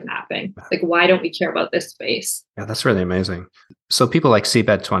back into mapping. Like, why don't we care about this space? Yeah, that's really amazing. So people like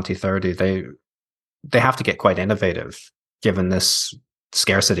Seabed 2030, they have to get quite innovative given this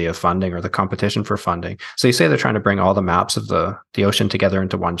scarcity of funding or the competition for funding. So you say they're trying to bring all the maps of the ocean together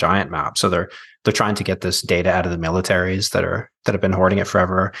into one giant map. So they're trying to get this data out of the militaries that have been hoarding it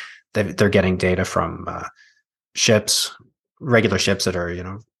forever. They're getting data from ships, regular ships that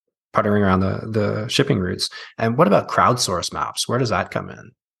are puttering around the shipping routes. And what about crowdsource maps? Where does that come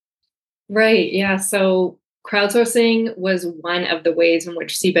in? Right. Yeah. So crowdsourcing was one of the ways in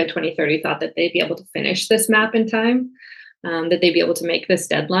which Seabed 2030 thought that they'd be able to finish this map in time, that they'd be able to make this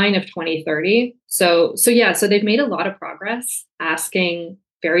deadline of 2030. So they've made a lot of progress asking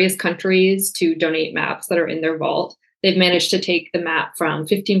various countries to donate maps that are in their vault. They've managed to take the map from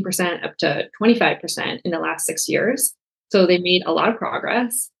 15% up to 25% in the last 6 years. So they made a lot of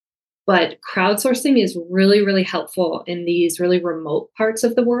progress. But crowdsourcing is really, really helpful in these really remote parts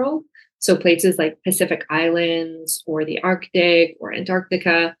of the world. So places like Pacific Islands or the Arctic or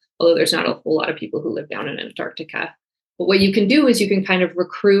Antarctica, although there's not a whole lot of people who live down in Antarctica. But what you can do is you can kind of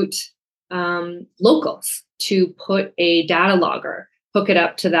recruit locals to put a data logger, hook it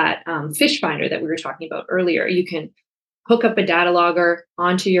up to that fish finder that we were talking about earlier. You can hook up a data logger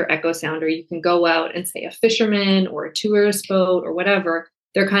onto your echo sounder. You can go out and say a fisherman or a tourist boat or whatever.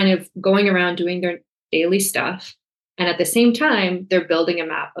 They're kind of going around doing their daily stuff. And at the same time, they're building a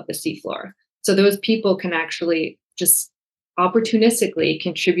map of the seafloor. So those people can actually just opportunistically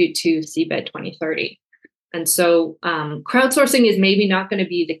contribute to Seabed 2030. And so crowdsourcing is maybe not going to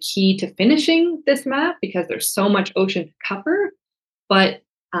be the key to finishing this map because there's so much ocean to cover, but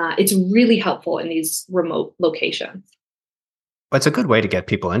it's really helpful in these remote locations. But it's a good way to get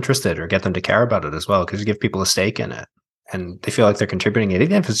people interested or get them to care about it as well, because you give people a stake in it and they feel like they're contributing it,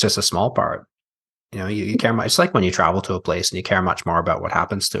 even if it's just a small part. You care much. It's like when you travel to a place and you care much more about what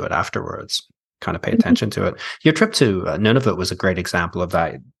happens to it afterwards, kind of pay attention to it. Your trip to Nunavut was a great example of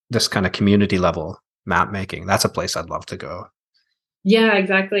that, this kind of community level map making. That's a place I'd love to go. Yeah,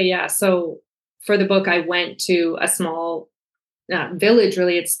 exactly. Yeah. So for the book, I went to a small village,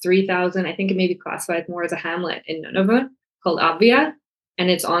 really. It's 3,000. I think it may be classified more as a hamlet in Nunavut called Abia. And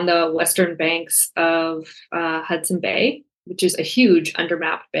it's on the western banks of Hudson Bay, which is a huge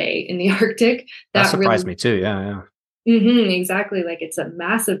undermapped bay in the Arctic. That surprised me too. Yeah. Exactly. Like it's a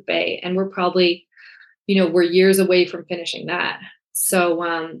massive bay. And we're probably, we're years away from finishing that.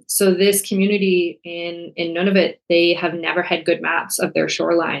 So this community in Nunavut, they have never had good maps of their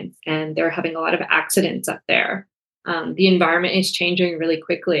shorelines, and they're having a lot of accidents up there. The environment is changing really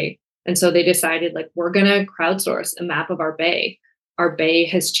quickly. And so they decided, like, we're going to crowdsource a map of our bay. Our bay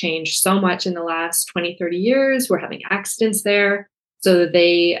has changed so much in the last 20, 30 years. We're having accidents there. So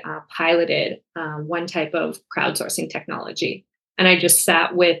they piloted one type of crowdsourcing technology. And I just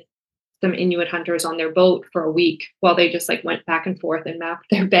sat with some Inuit hunters on their boat for a week while they just went back and forth and mapped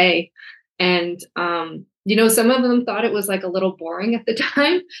their bay. And, some of them thought it was a little boring at the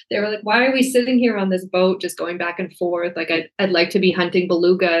time. They were like, why are we sitting here on this boat just going back and forth? I'd like to be hunting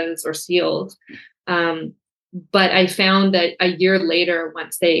belugas or seals. But I found that a year later,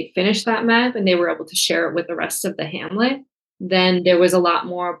 once they finished that map and they were able to share it with the rest of the hamlet, then there was a lot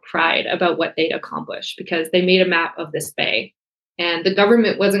more pride about what they'd accomplished because they made a map of this bay. And the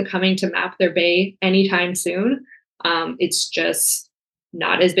government wasn't coming to map their bay anytime soon. It's just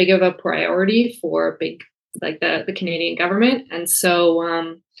not as big of a priority for the Canadian government. And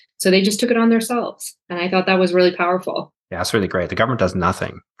so they just took it on themselves. And I thought that was really powerful. Yeah, that's really great. The government does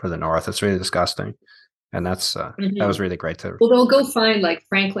nothing for the North. It's really disgusting. And that's that was really great too. Well, they'll go find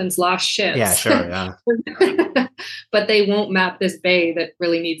Franklin's lost ships. Yeah, sure. Yeah. But they won't map this bay that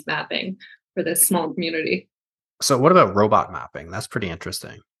really needs mapping for this small community. So what about robot mapping? That's pretty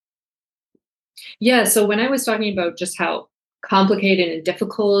interesting. Yeah. So when I was talking about just how complicated and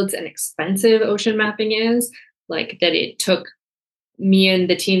difficult and expensive ocean mapping is, that it took me and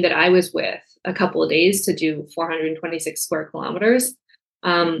the team that I was with a couple of days to do 426 square kilometers.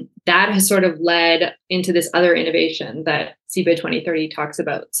 That has sort of led into this other innovation that Seabed 2030 talks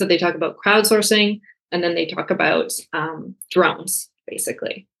about. So they talk about crowdsourcing, And then they talk about drones,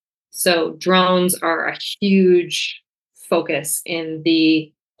 basically. So drones are a huge focus in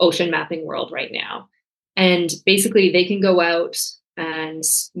the ocean mapping world right now. And basically, they can go out and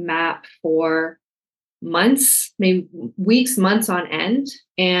map for months, maybe weeks, months on end,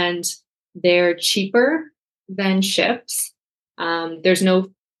 and they're cheaper than ships. There's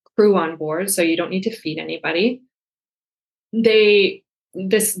no crew on board, so you don't need to feed anybody.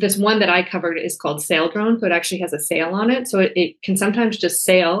 This one that I covered is called sail drone, so it actually has a sail on it, so it can sometimes just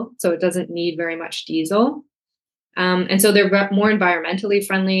sail, so it doesn't need very much diesel. And so they're more environmentally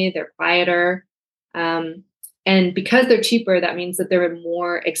friendly, they're quieter. And because they're cheaper, that means that they're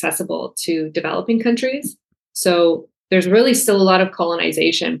more accessible to developing countries. So there's really still a lot of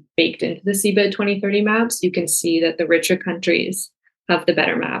colonization baked into the seabed 2030 maps. You can see that the richer countries have the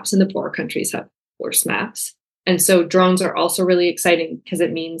better maps and the poorer countries have worse maps. And so drones are also really exciting because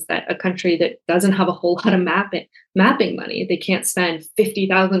it means that a country that doesn't have a whole lot of mapping money, they can't spend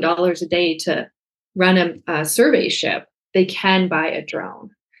 $50,000 a day to run a survey ship, they can buy a drone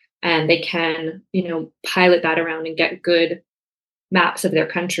and they can, pilot that around and get good maps of their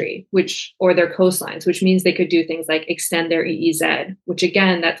country, or their coastlines, which means they could do things like extend their EEZ, which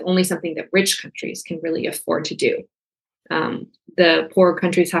again, that's only something that rich countries can really afford to do. The poorer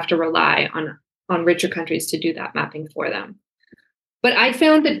countries have to rely on richer countries to do that mapping for them. But I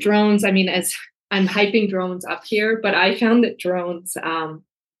found that drones, as I'm hyping drones up here, but I found that drones,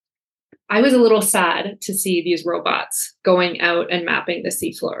 I was a little sad to see these robots going out and mapping the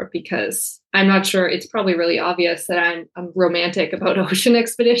seafloor because I'm not sure, it's probably really obvious that I'm romantic about ocean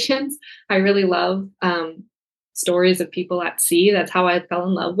expeditions. I really love stories of people at sea. That's how I fell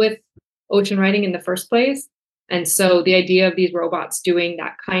in love with ocean writing in the first place. And so the idea of these robots doing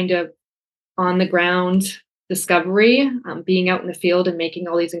that kind of on the ground discovery, being out in the field and making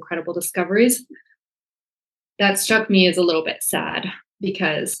all these incredible discoveries, that struck me as a little bit sad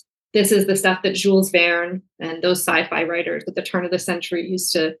because this is the stuff that Jules Verne and those sci-fi writers at the turn of the century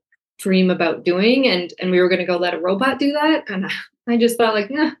used to dream about doing. And we were going to go let a robot do that. And I just thought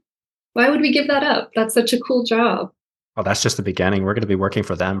why would we give that up? That's such a cool job. Well, that's just the beginning. We're going to be working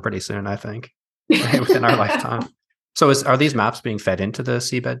for them pretty soon, I think, within our lifetime. So are these maps being fed into the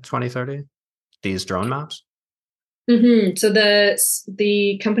Seabed 2030? These drone maps? Mm-hmm. So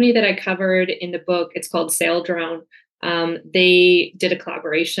the company that I covered in the book, it's called Sail Drone. They did a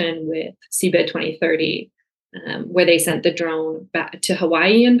collaboration with Seabed 2030, where they sent the drone back to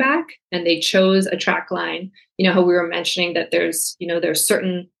Hawaii and back, and they chose a track line. You know how we were mentioning that there's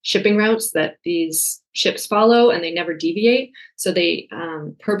certain shipping routes that these ships follow and they never deviate. So they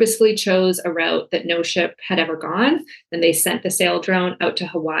purposefully chose a route that no ship had ever gone, and they sent the sail drone out to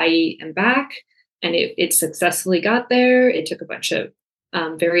Hawaii and back, and it successfully got there. It took a bunch of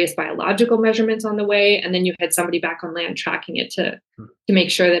various biological measurements on the way, and then you had somebody back on land tracking it to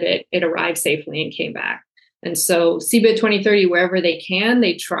make sure that it arrived safely and came back. And so Seabed 2030, wherever they can,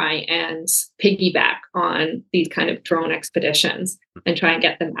 they try and piggyback on these kind of drone expeditions and try and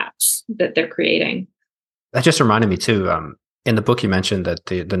get the maps that they're creating. That just reminded me too. In the book, you mentioned that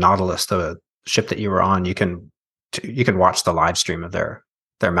the Nautilus, the ship that you were on, you can watch the live stream of their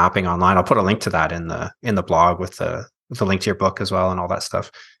mapping online. I'll put a link to that in the blog with the link to your book as well and all that stuff.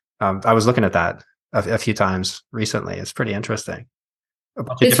 I was looking at that a few times recently. It's pretty interesting. A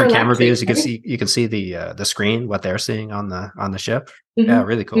bunch of different camera views. You can see the screen, what they're seeing on the ship. Mm-hmm. Yeah,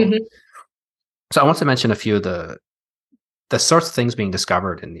 really cool. Mm-hmm. So I want to mention a few of the sorts of things being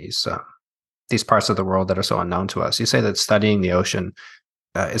discovered in these parts of the world that are so unknown to us. You say that studying the ocean,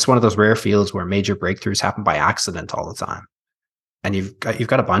 it's one of those rare fields where major breakthroughs happen by accident all the time. And you've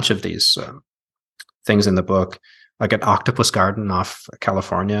got a bunch of these things in the book, like an octopus garden off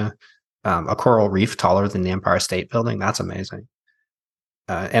California, a coral reef taller than the Empire State Building. That's amazing.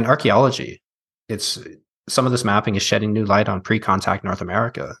 And archaeology, some of this mapping is shedding new light on pre-contact North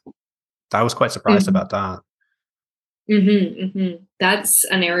America. I was quite surprised about that. Mm-hmm, mm-hmm. That's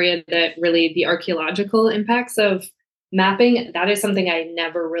an area that really the archaeological impacts of mapping, that is something I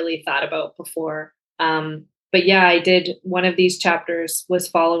never really thought about before. But yeah, I did. One of these chapters was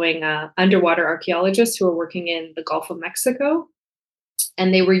following underwater archaeologists who were working in the Gulf of Mexico,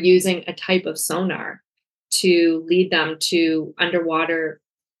 and they were using a type of sonar to lead them to underwater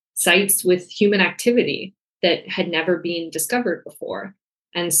sites with human activity that had never been discovered before.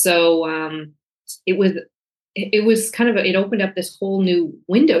 And so it was kind of it opened up this whole new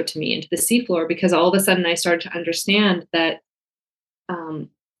window to me into the seafloor, because all of a sudden I started to understand that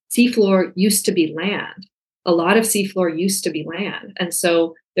seafloor used to be land. A lot of seafloor used to be land. And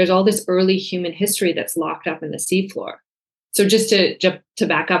so there's all this early human history that's locked up in the seafloor. So just to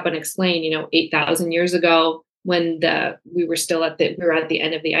back up and explain, 8,000 years ago, when we were at the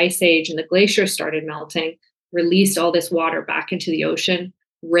end of the ice age and the glaciers started melting, released all this water back into the ocean,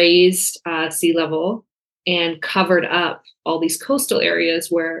 raised sea level, and covered up all these coastal areas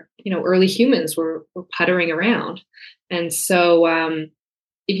where early humans were puttering around. And so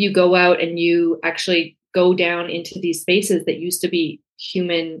if you go out and you actually go down into these spaces that used to be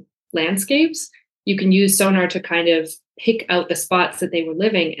human landscapes, you can use sonar to kind of pick out the spots that they were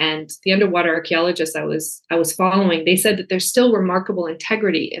living. And the underwater archaeologists I was following, they said that there's still remarkable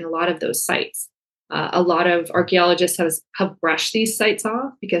integrity in a lot of those sites. A lot of archaeologists have brushed these sites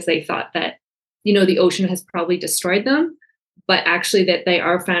off because they thought that the ocean has probably destroyed them, but actually that they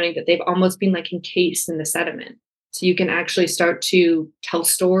are finding that they've almost been like encased in the sediment. So you can actually start to tell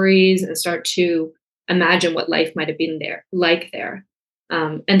stories and start to imagine what life might have been there.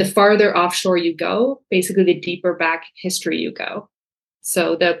 And the farther offshore you go, basically the deeper back history you go.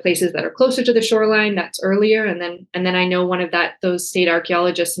 So the places that are closer to the shoreline, that's earlier. And then I know one of those state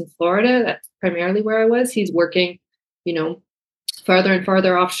archaeologists in Florida, that's primarily where I was, he's working, farther and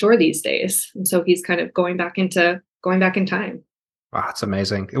farther offshore these days. And so he's kind of going back in time. Wow, that's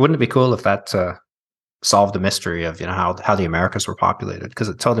amazing. Wouldn't it be cool if that solved the mystery of, how the Americas were populated? Because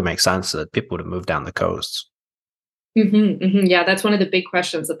it totally makes sense that people would have moved down the coasts. Yeah, that's one of the big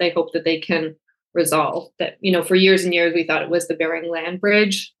questions that they hope that they can resolve. That, for years and years, we thought it was the Bering Land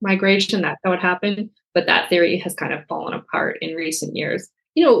Bridge migration. That's how it happened. But that theory has kind of fallen apart in recent years.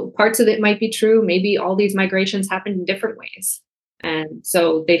 Parts of it might be true. Maybe all these migrations happened in different ways. And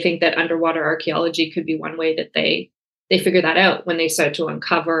so they think that underwater archaeology could be one way that they figure that out when they start to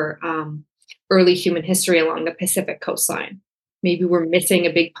uncover early human history along the Pacific coastline. Maybe we're missing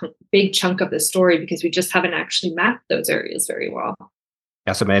a big chunk of the story because we just haven't actually mapped those areas very well.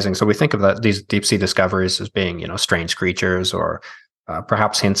 That's amazing. So we think of these deep sea discoveries as being, strange creatures or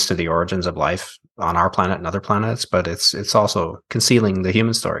perhaps hints to the origins of life on our planet and other planets, but it's also concealing the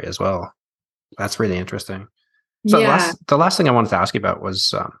human story as well. That's really interesting. So Yeah. the last thing I wanted to ask you about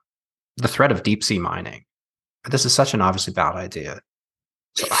was the threat of deep sea mining. This is such an obviously bad idea.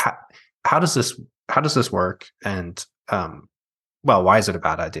 So how does this work? And why is it a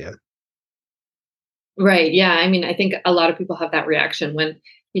bad idea? Right. Yeah. I mean, I think a lot of people have that reaction when,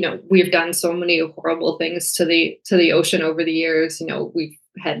 we've done so many horrible things to the ocean over the years. We've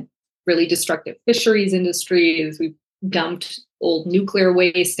had really destructive fisheries industries. We've dumped old nuclear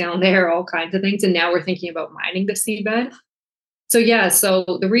waste down there, all kinds of things. And now we're thinking about mining the seabed. So yeah,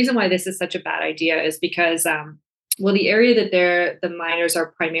 so the reason why this is such a bad idea is because the area that the miners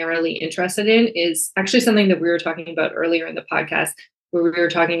are primarily interested in is actually something that we were talking about earlier in the podcast, where we were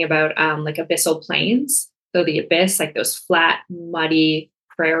talking about like abyssal plains. So the abyss, like those flat, muddy,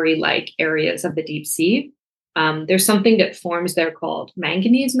 prairie-like areas of the deep sea. There's something that forms there called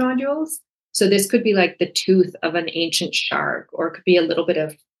manganese nodules. So this could be like the tooth of an ancient shark, or it could be a little bit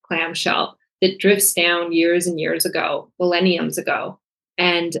of clamshell that drifts down years and years ago, millenniums ago.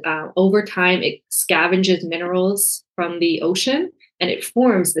 And over time, it scavenges minerals from the ocean and it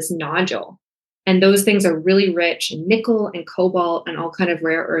forms this nodule. And those things are really rich in nickel and cobalt and all kind of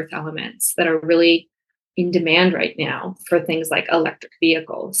rare earth elements that are really in demand right now for things like electric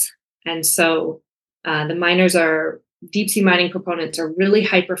vehicles. And so deep sea mining proponents are really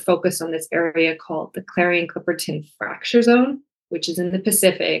hyper focused on this area called the Clarion-Clipperton Fracture Zone, which is in the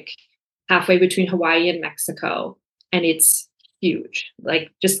Pacific, halfway between Hawaii and Mexico. And it's huge.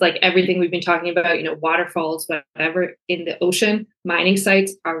 Just like everything we've been talking about, waterfalls, whatever in the ocean, mining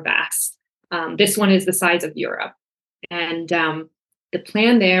sites are vast. This one is the size of Europe. And the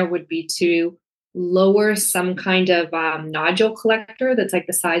plan there would be to lower some kind of nodule collector that's like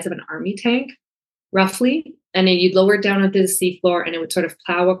the size of an army tank, roughly. And then you'd lower it down onto the seafloor and it would sort of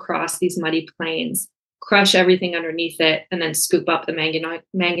plow across these muddy plains, crush everything underneath it, and then scoop up the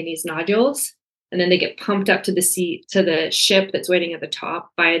manganese nodules. And then they get pumped up to the ship that's waiting at the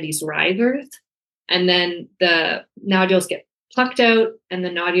top via these risers. And then the nodules get plucked out and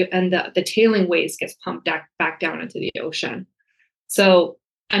the tailing waste gets pumped back down into the ocean. So,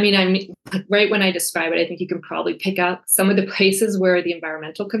 I mean, right when I describe it, I think you can probably pick up some of the places where the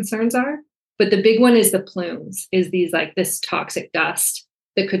environmental concerns are. But the big one is the plumes, is this toxic dust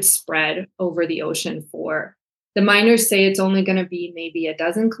that could spread over the ocean for the miners say it's only going to be maybe a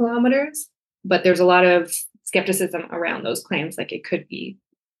dozen kilometers, but there's a lot of skepticism around those claims. Like it could be,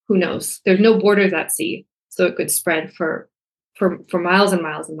 who knows? There's no borders at sea. So it could spread for miles and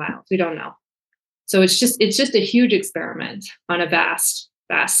miles and miles. We don't know. So it's just a huge experiment on a vast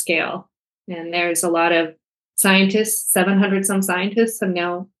scale. And there's a lot of scientists, 700 some scientists have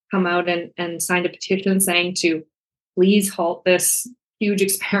now come out and signed a petition saying to please halt this huge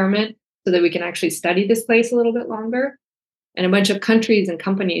experiment so that we can actually study this place a little bit longer. And a bunch of countries and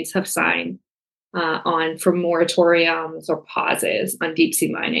companies have signed on for moratoriums or pauses on deep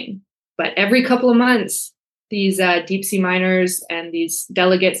sea mining. But every couple of months, these deep sea miners and these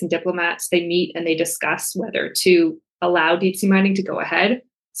delegates and diplomats, they meet and they discuss whether to allow deep sea mining to go ahead.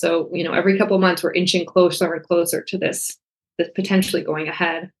 So, every couple of months, we're inching closer and closer to this potentially going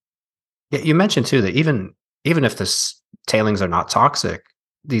ahead. Yeah, you mentioned too that even if the tailings are not toxic,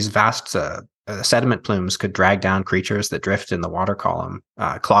 these vast sediment plumes could drag down creatures that drift in the water column,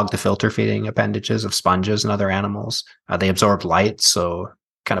 clog the filter feeding appendages of sponges and other animals. They absorb light, so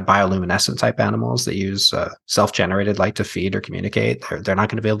kind of bioluminescent type animals that use self-generated light to feed or communicate, they're not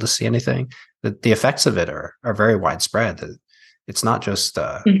going to be able to see anything. The effects of it are very widespread. It's not just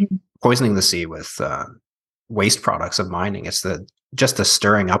poisoning the sea with waste products of mining. It's just the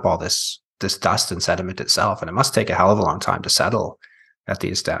stirring up all this dust and sediment itself, and it must take a hell of a long time to settle at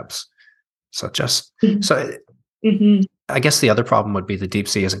these depths. So I guess the other problem would be the deep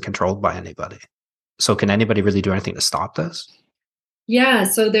sea isn't controlled by anybody. So can anybody really do anything to stop this? Yeah,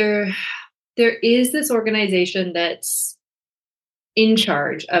 so there is this organization that's in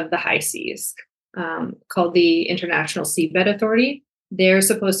charge of the high seas, called the International Seabed Authority. They're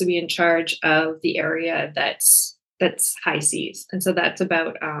supposed to be in charge of the area that's high seas, and so that's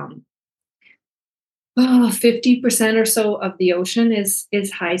about 50% or so of the ocean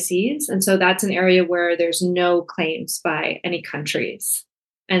is high seas, and so that's an area where there's no claims by any countries.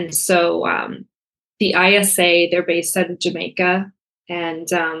 And so the ISA, they're based out of Jamaica,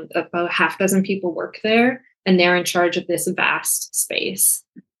 and about half dozen people work there, and they're in charge of this vast space.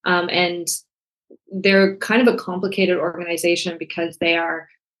 And they're kind of a complicated organization because they're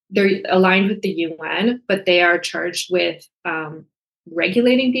aligned with the UN, but they are charged with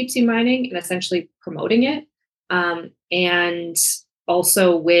regulating deep sea mining and essentially promoting it, and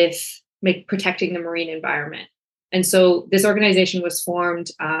also with protecting the marine environment. And so this organization was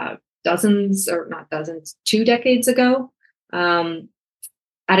formed 2 decades ago,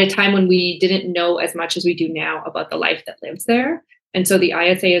 at a time when we didn't know as much as we do now about the life that lives there. And so the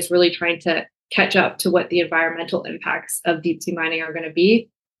ISA is really trying to catch up to what the environmental impacts of deep sea mining are going to be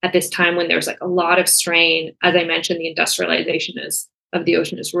at this time when there's a lot of strain. As I mentioned, the industrialization of the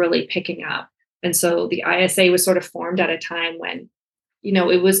ocean is really picking up. And so the ISA was sort of formed at a time when,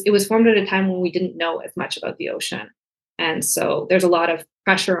 it was formed at a time when we didn't know as much about the ocean. And so there's a lot of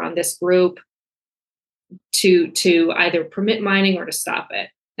pressure on this group to either permit mining or to stop it.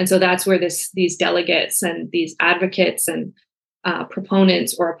 And so that's where these delegates and these advocates and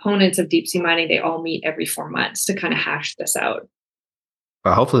proponents or opponents of deep sea mining, they all meet every 4 months to kind of hash this out.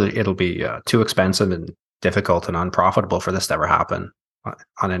 Well, hopefully it'll be too expensive and difficult and unprofitable for this to ever happen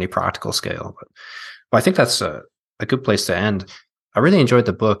on any practical scale. But I think that's a good place to end. I really enjoyed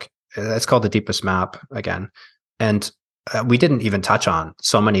the book. It's called The Deepest Map again. And we didn't even touch on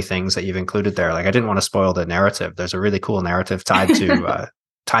so many things that you've included there. I didn't want to spoil the narrative. There's a really cool narrative tied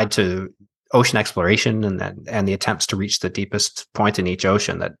to ocean exploration and the attempts to reach the deepest point in each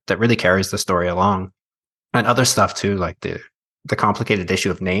ocean that really carries the story along, and other stuff too, like the complicated issue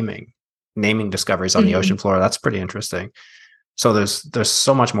of naming discoveries on the ocean floor. That's pretty interesting. So there's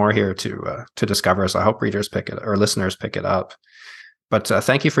so much more here to discover. So I hope readers listeners pick it up. But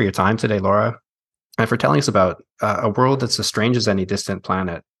thank you for your time today, Laura, and for telling us about a world that's as strange as any distant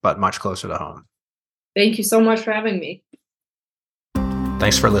planet, but much closer to home. Thank you so much for having me.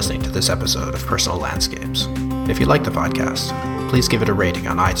 Thanks for listening to this episode of Personal Landscapes. If you like the podcast, please give it a rating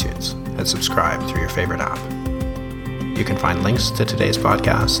on iTunes and subscribe through your favorite app. You can find links to today's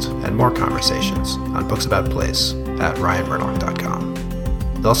podcast and more conversations on Books About Place at ryanmurdoch.com.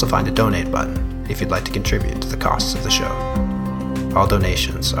 You'll also find a donate button if you'd like to contribute to the costs of the show. All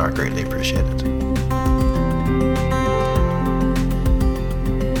donations are greatly appreciated.